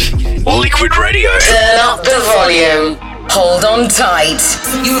weekend. Liquid Radio. Turn up the volume. Hold on tight.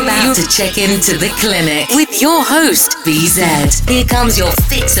 You're about to check into the clinic with your host, BZ. Here comes your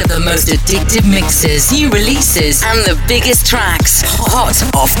fix of the most addictive mixes, new releases, and the biggest tracks hot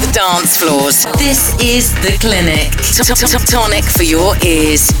off the dance floors. This is the clinic. Tonic for your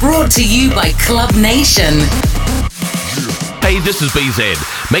ears. Brought to you by Club Nation. Hey, this is BZ.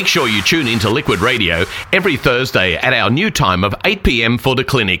 Make sure you tune into Liquid Radio every Thursday at our new time of 8 p.m. for the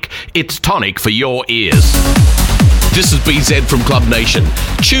clinic. It's tonic for your ears. This is BZ from Club Nation.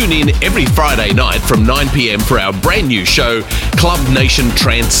 Tune in every Friday night from 9 p.m. for our brand new show, Club Nation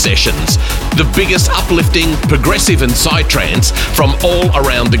Trance Sessions. The biggest uplifting, progressive and psytrance from all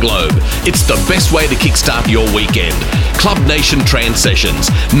around the globe. It's the best way to kickstart your weekend. Club Nation Trance Sessions,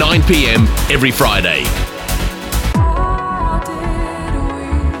 9 p.m. every Friday.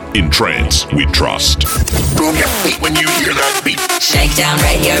 In trance, we trust. Boom your feet when you hear that beat. Shakedown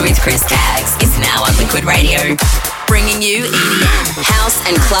Radio with Chris Caggs is now on Liquid Radio. Bringing you EDM, house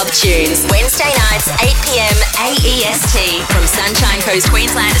and club tunes. Wednesday nights, 8 p.m. AEST from Sunshine Coast,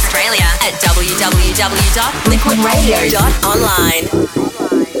 Queensland, Australia at www.liquidradio.online.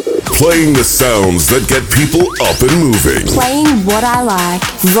 Playing the sounds that get people up and moving. Playing what I like.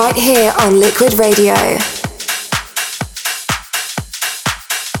 Right here on Liquid Radio.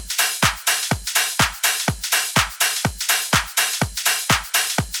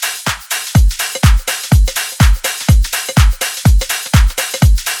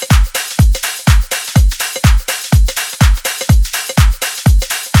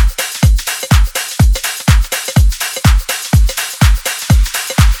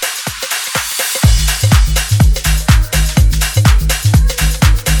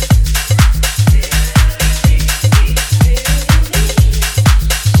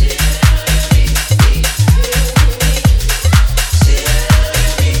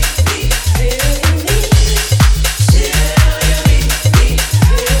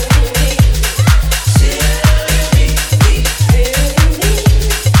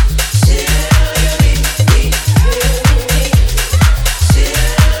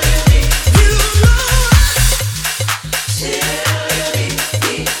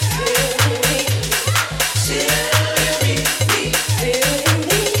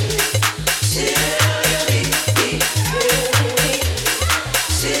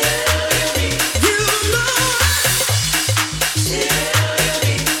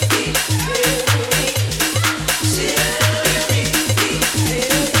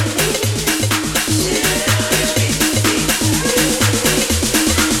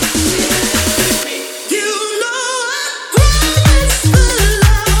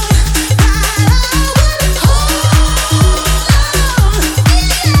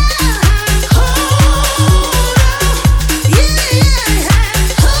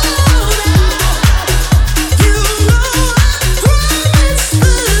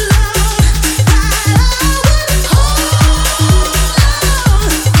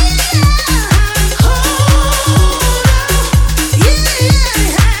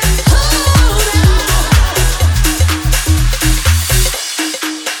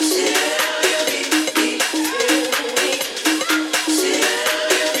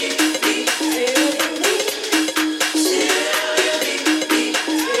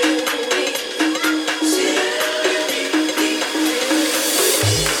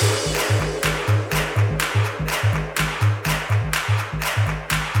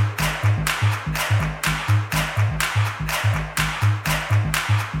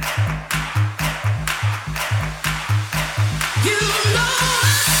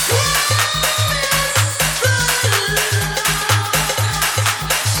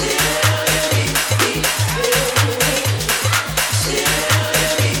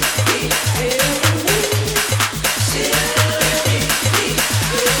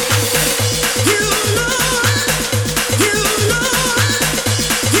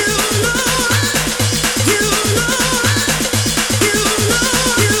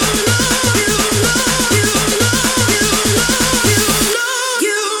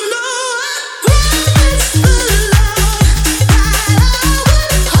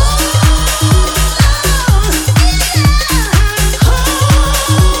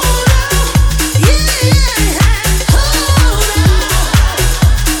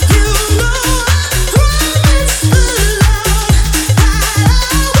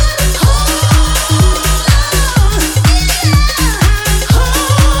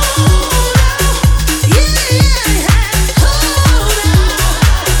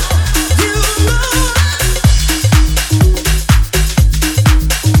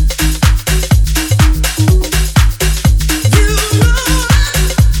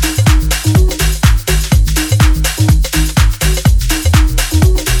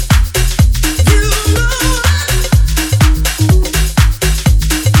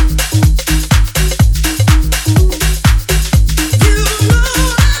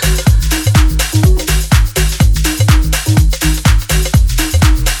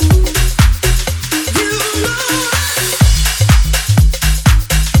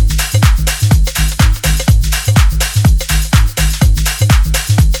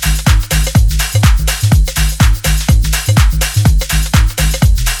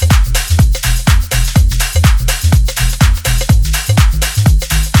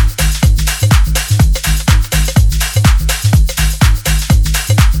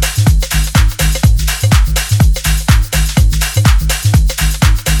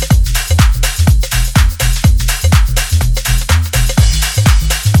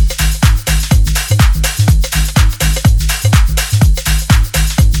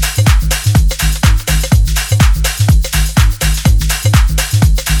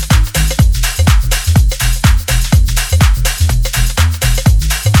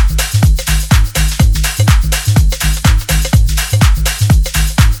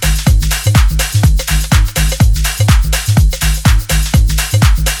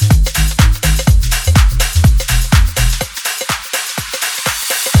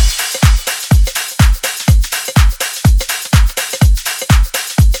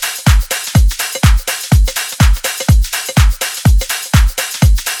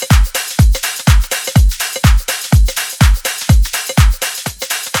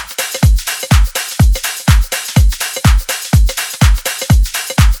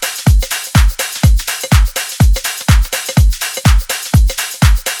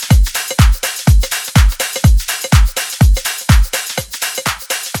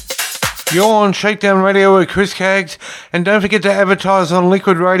 You're on ShakeDown Radio with Chris Caggs, and don't forget to advertise on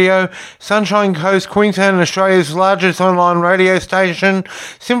Liquid Radio, Sunshine Coast, Queensland, Australia's largest online radio station.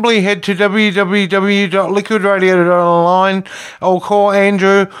 Simply head to www.liquidradio.online or call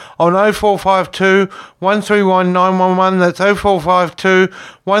Andrew on 0452 131 911. That's 0452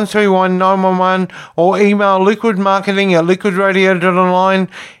 131 911, or email liquidmarketing@liquidradio.online.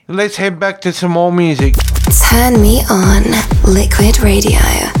 Let's head back to some more music. Turn me on, Liquid Radio.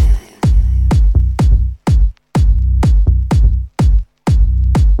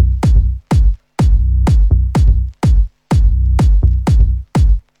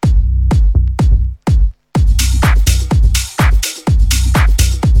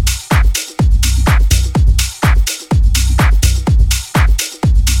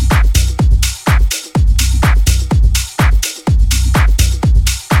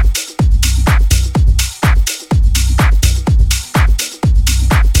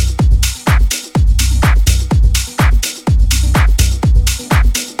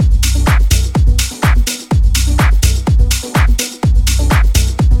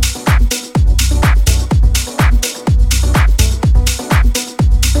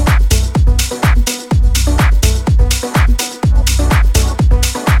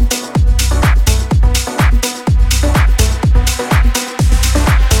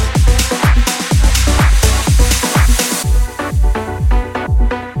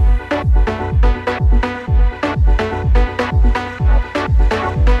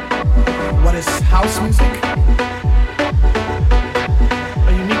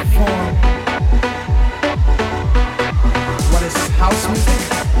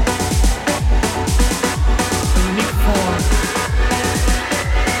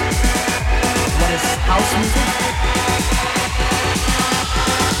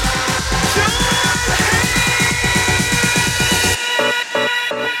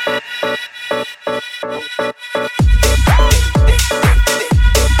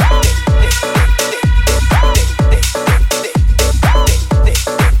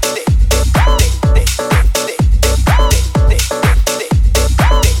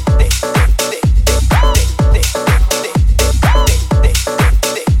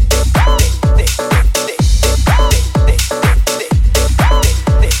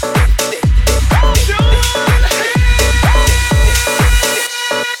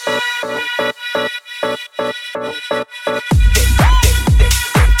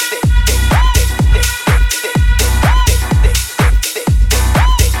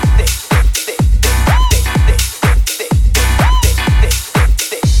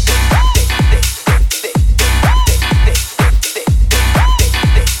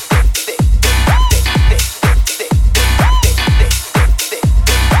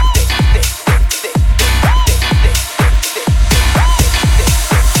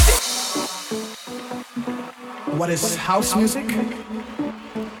 House music,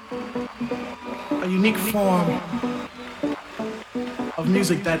 a unique form of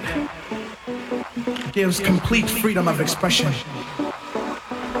music that gives complete freedom of expression.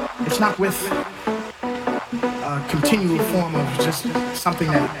 It's not with a continual form of just something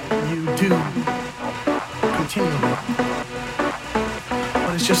that you do continually,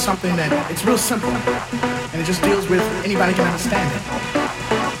 but it's just something that it's real simple and it just deals with anybody can understand it.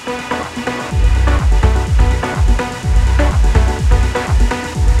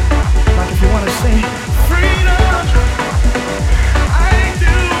 Say freedom, I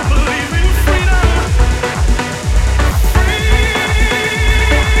do believe in freedom.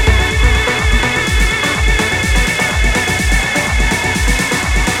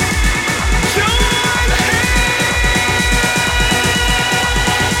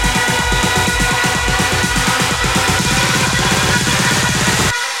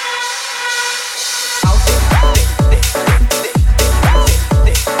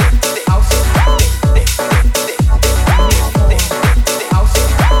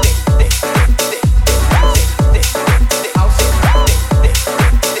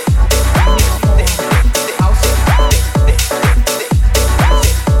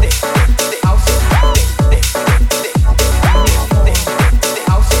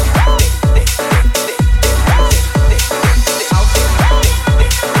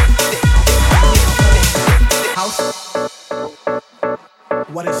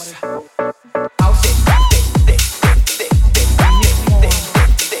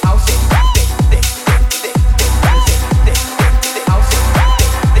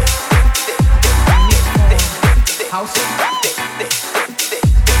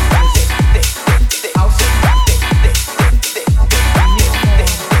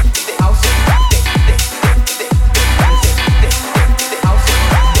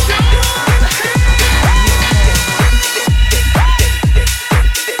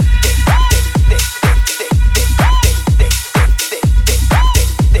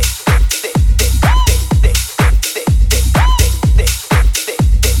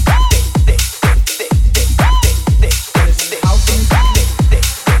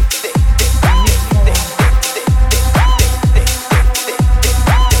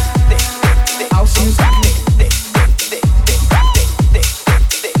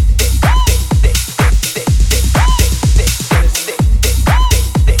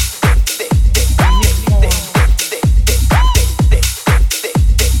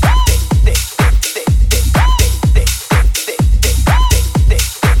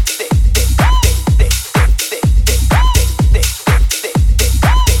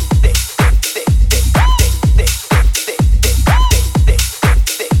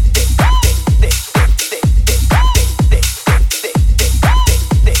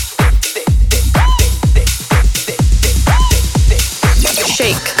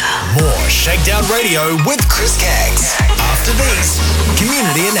 More Shakedown Radio with Chris Caggs. After these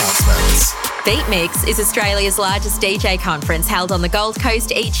community announcements. Beat Mix is Australia's largest DJ conference held on the Gold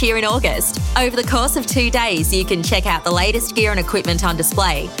Coast each year in August. Over the course of 2 days, you can check out the latest gear and equipment on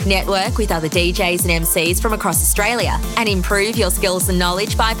display, network with other DJs and MCs from across Australia, and improve your skills and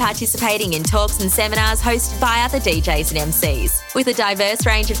knowledge by participating in talks and seminars hosted by other DJs and MCs. With a diverse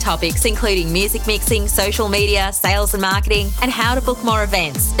range of topics including music mixing, social media, sales and marketing, and how to book more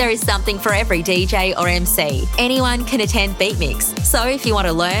events, there is something for every DJ or MC. Anyone can attend Beat Mix, so if you want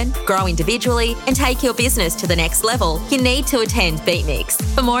to learn, grow individually, and take your business to the next level, you need to attend Beat Mix.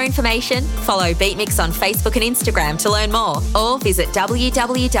 For more information, follow Beat Mix on Facebook and Instagram to learn more, or visit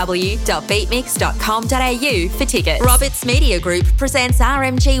www.beatmix.com.au for tickets. Roberts Media Group presents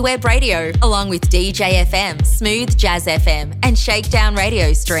RMG Web Radio, along with DJ FM, Smooth Jazz FM, and Shakedown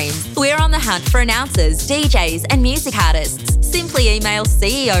radio streams. We're on the hunt for announcers, DJs, and music artists. Simply email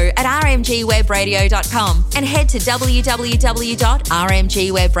CEO@rmgwebradio.com and head to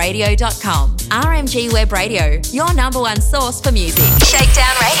www.rmgwebradio.com. RMG Web Radio, your number one source for music.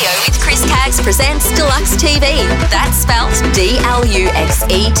 Shakedown Radio with Chris Caggs presents Deluxe TV. That's spelt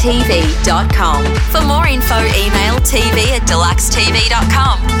DLUXETV.com. For more info, email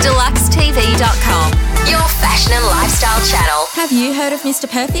tv@deluxetv.com. Deluxetv.com, your fashion and lifestyle channel. Have you heard of Mr.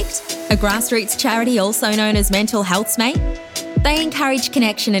 Perfect? A grassroots charity also known as Mental Health's Mate? They encourage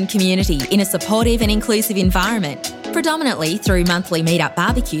connection and community in a supportive and inclusive environment, predominantly through monthly meet-up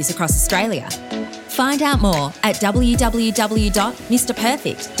barbecues across Australia. Find out more at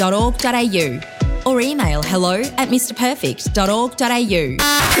www.mrperfect.org.au or email hello@mrperfect.org.au.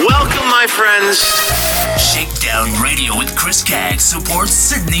 Welcome, my friends. Shakedown Radio with Chris Caggs supports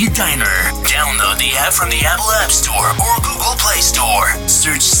Sydney Diner. Download the app from the Apple App Store or Google Play Store.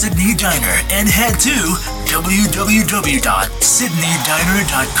 Search Sydney Diner and head to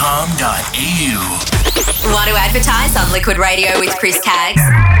www.sydneydiner.com.au. Want to advertise on Liquid Radio with Chris Caggs?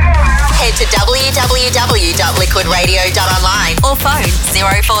 Head to www.liquidradio.online or phone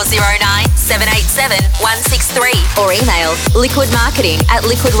 0409 787 163 or email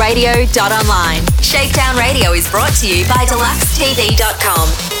liquidmarketing@liquidradio.online. Shakedown Radio is brought to you by DeluxeTV.com,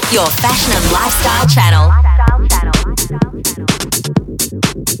 your fashion and lifestyle channel.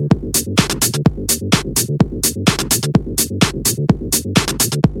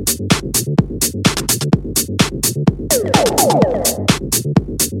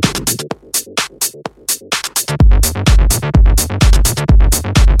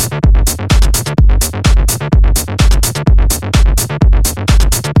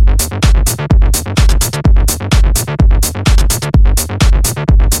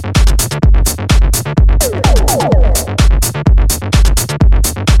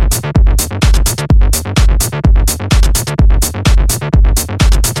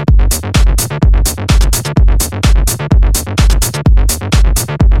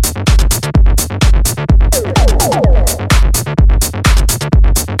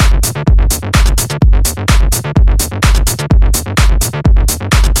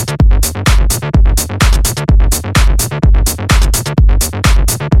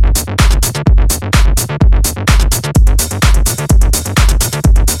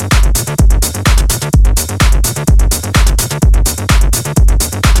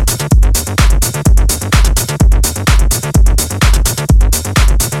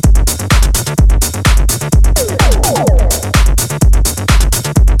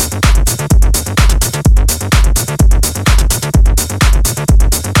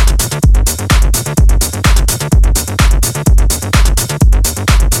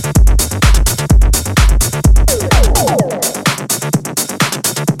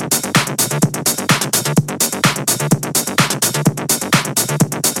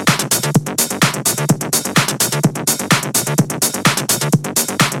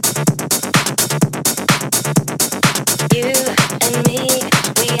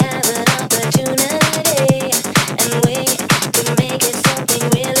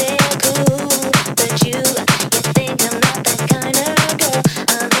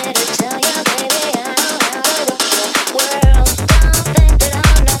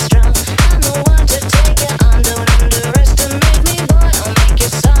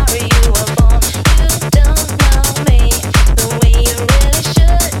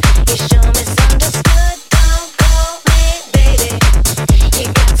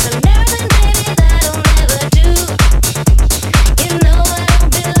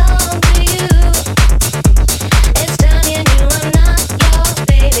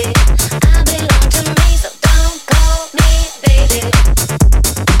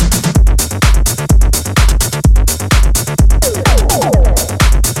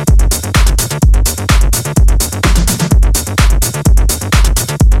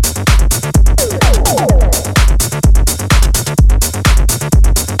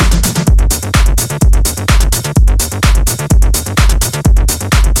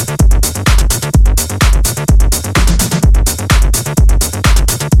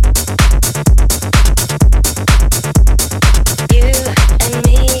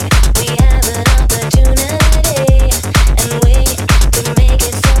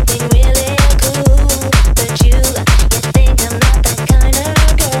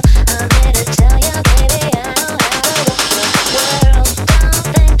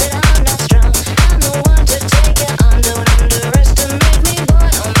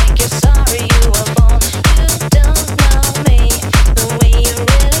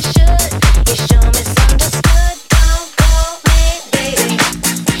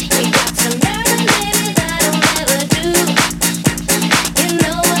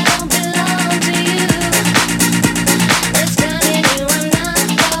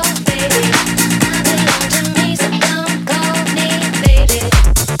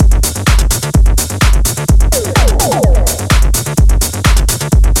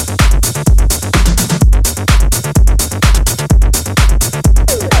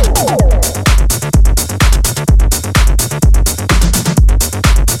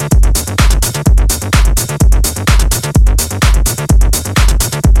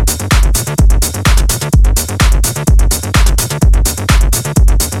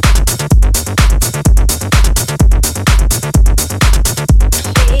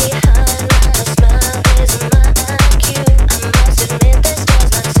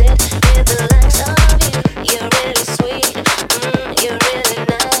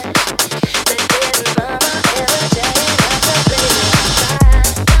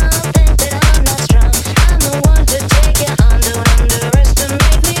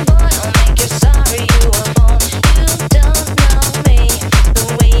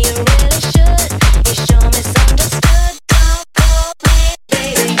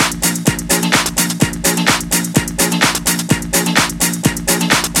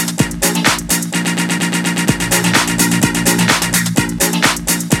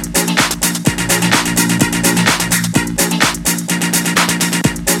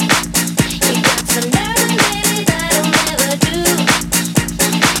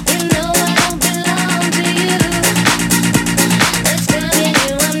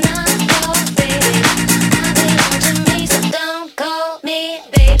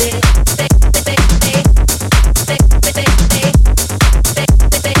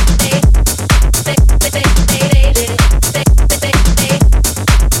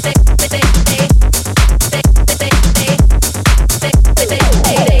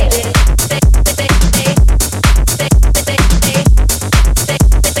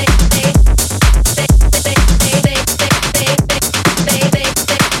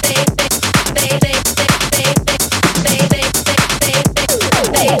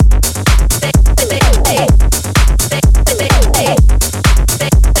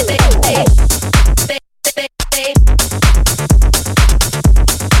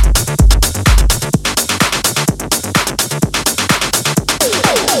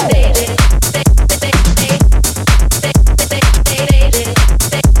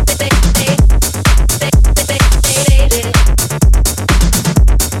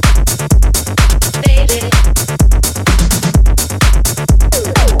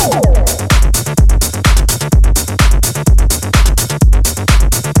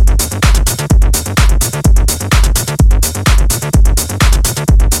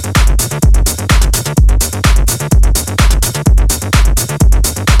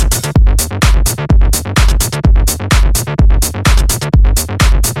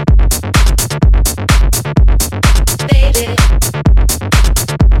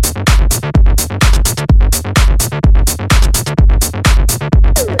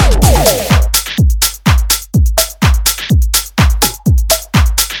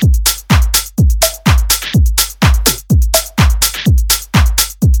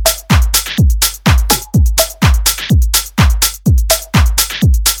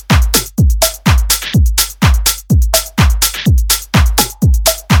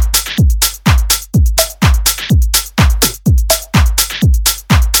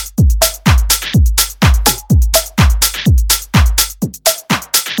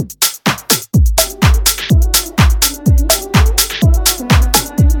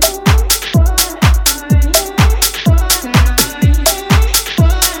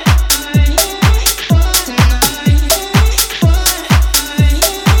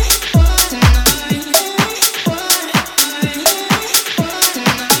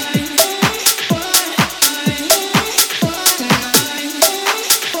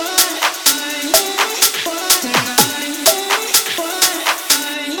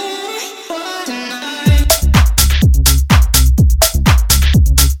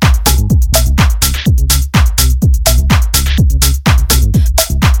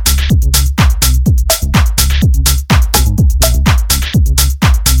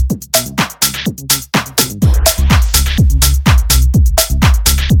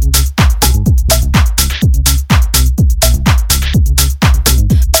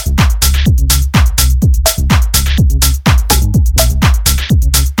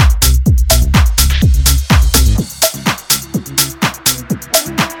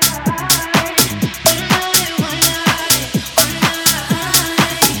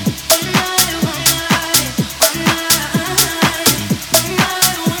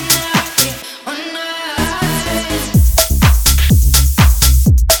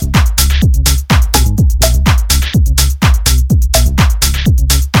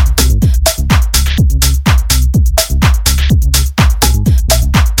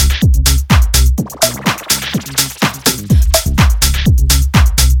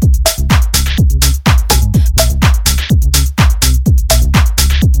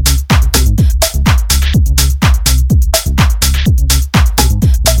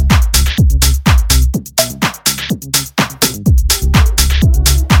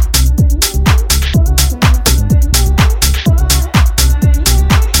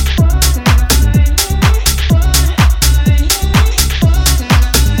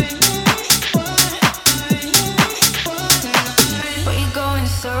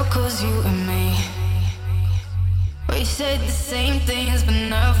 circles, you and me. We said the same things, but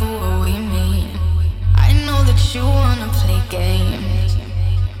never what we mean. I know that you wanna play games,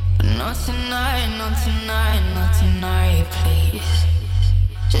 but not tonight, not tonight, not tonight, please.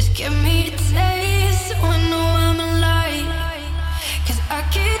 Just give me a taste so I know I'm alive. 'Cause I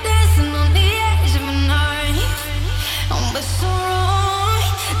keep dancing on the edge of a knife. Oh, but so wrong,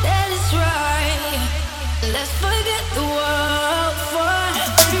 that is right. Let's forget the world for one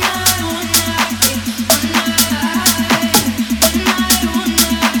night, one night, one night, one night, one night, one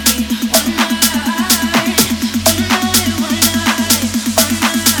night, one night, one night,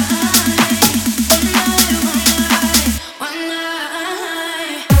 one night, one night.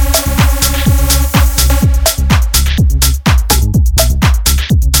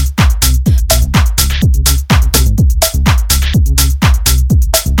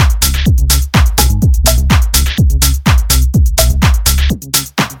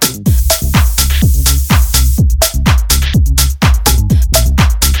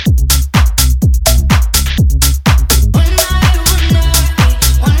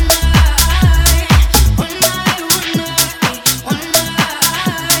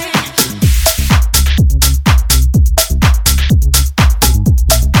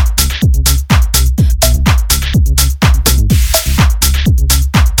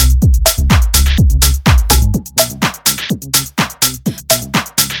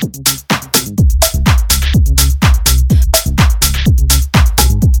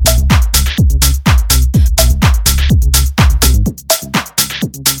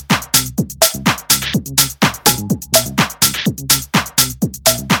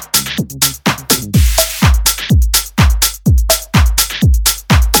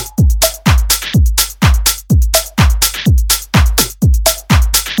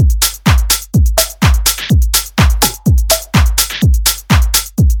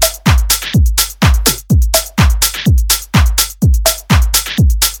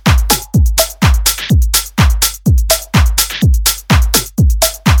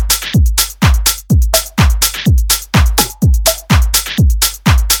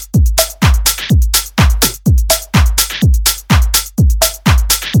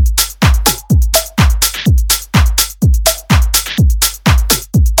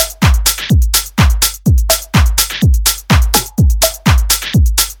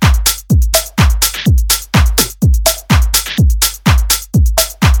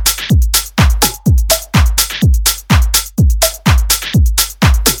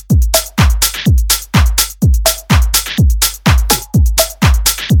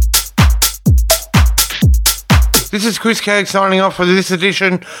 This is Chris Cagg signing off for this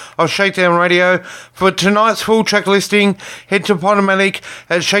edition of Shakedown Radio. For tonight's full track listing, head to Podomatic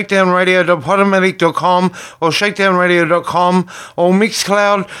at shakedownradio.podomatic.com or shakedownradio.com or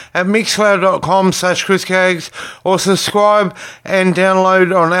Mixcloud at mixcloud.com/Chris Caggs, or subscribe and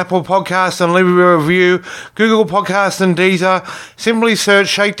download on Apple Podcasts and leave a review, Google Podcasts and Deezer. Simply search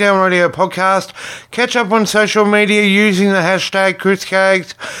Shakedown Radio Podcast. Catch up on social media using the hashtag Chris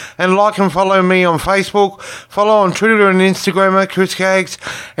Caggs, and like and follow me on Facebook. Follow on Twitter and Instagram at Chris Caggs,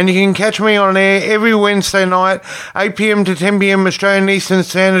 and you can catch me on air every Wednesday night, 8 p.m. to 10 p.m. Australian Eastern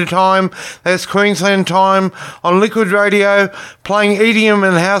Standard Time. That's Queensland time on Liquid Radio, playing EDM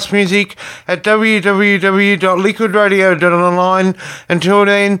and house music at www.liquidradio.online. Until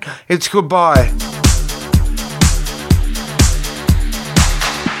then, it's goodbye.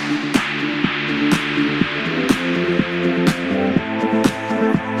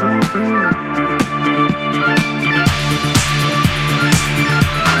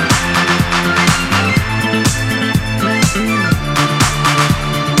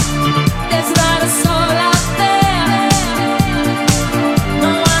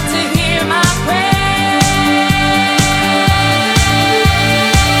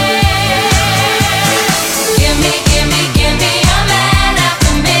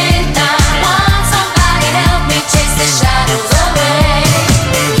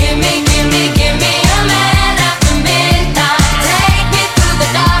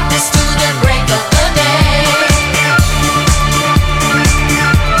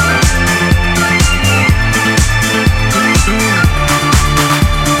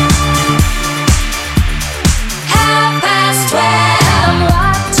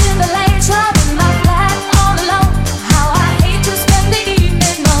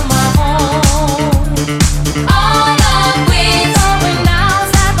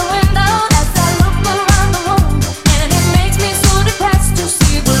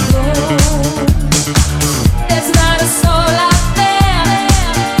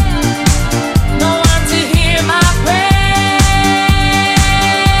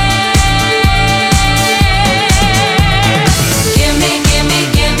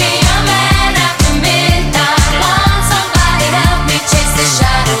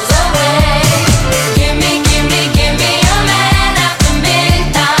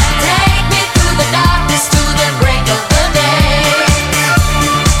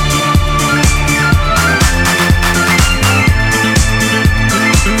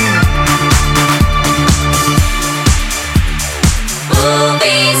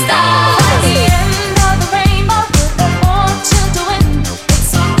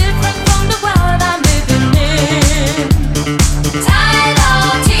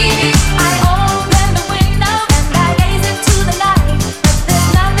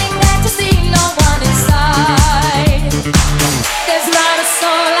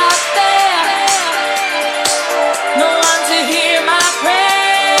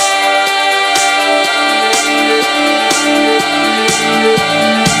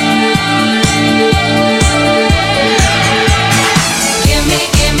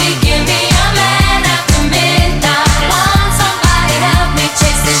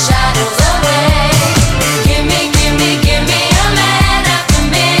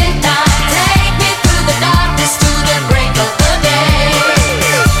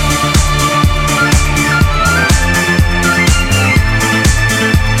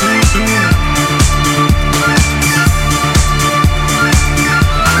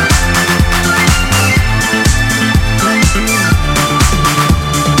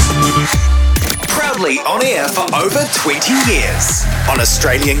 over 20 years on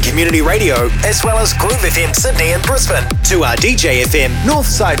Australian Community Radio, as well as Groove FM Sydney and Brisbane, 2RDJ FM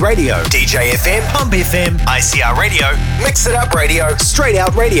Northside Radio, DJ FM Pump FM, ICR Radio, Mix It Up Radio, Straight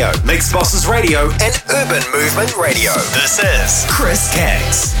Out Radio, Mix Bosses Radio, and Urban Movement Radio. This is Chris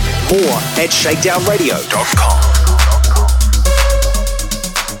Caggs. More at shakedownradio.com.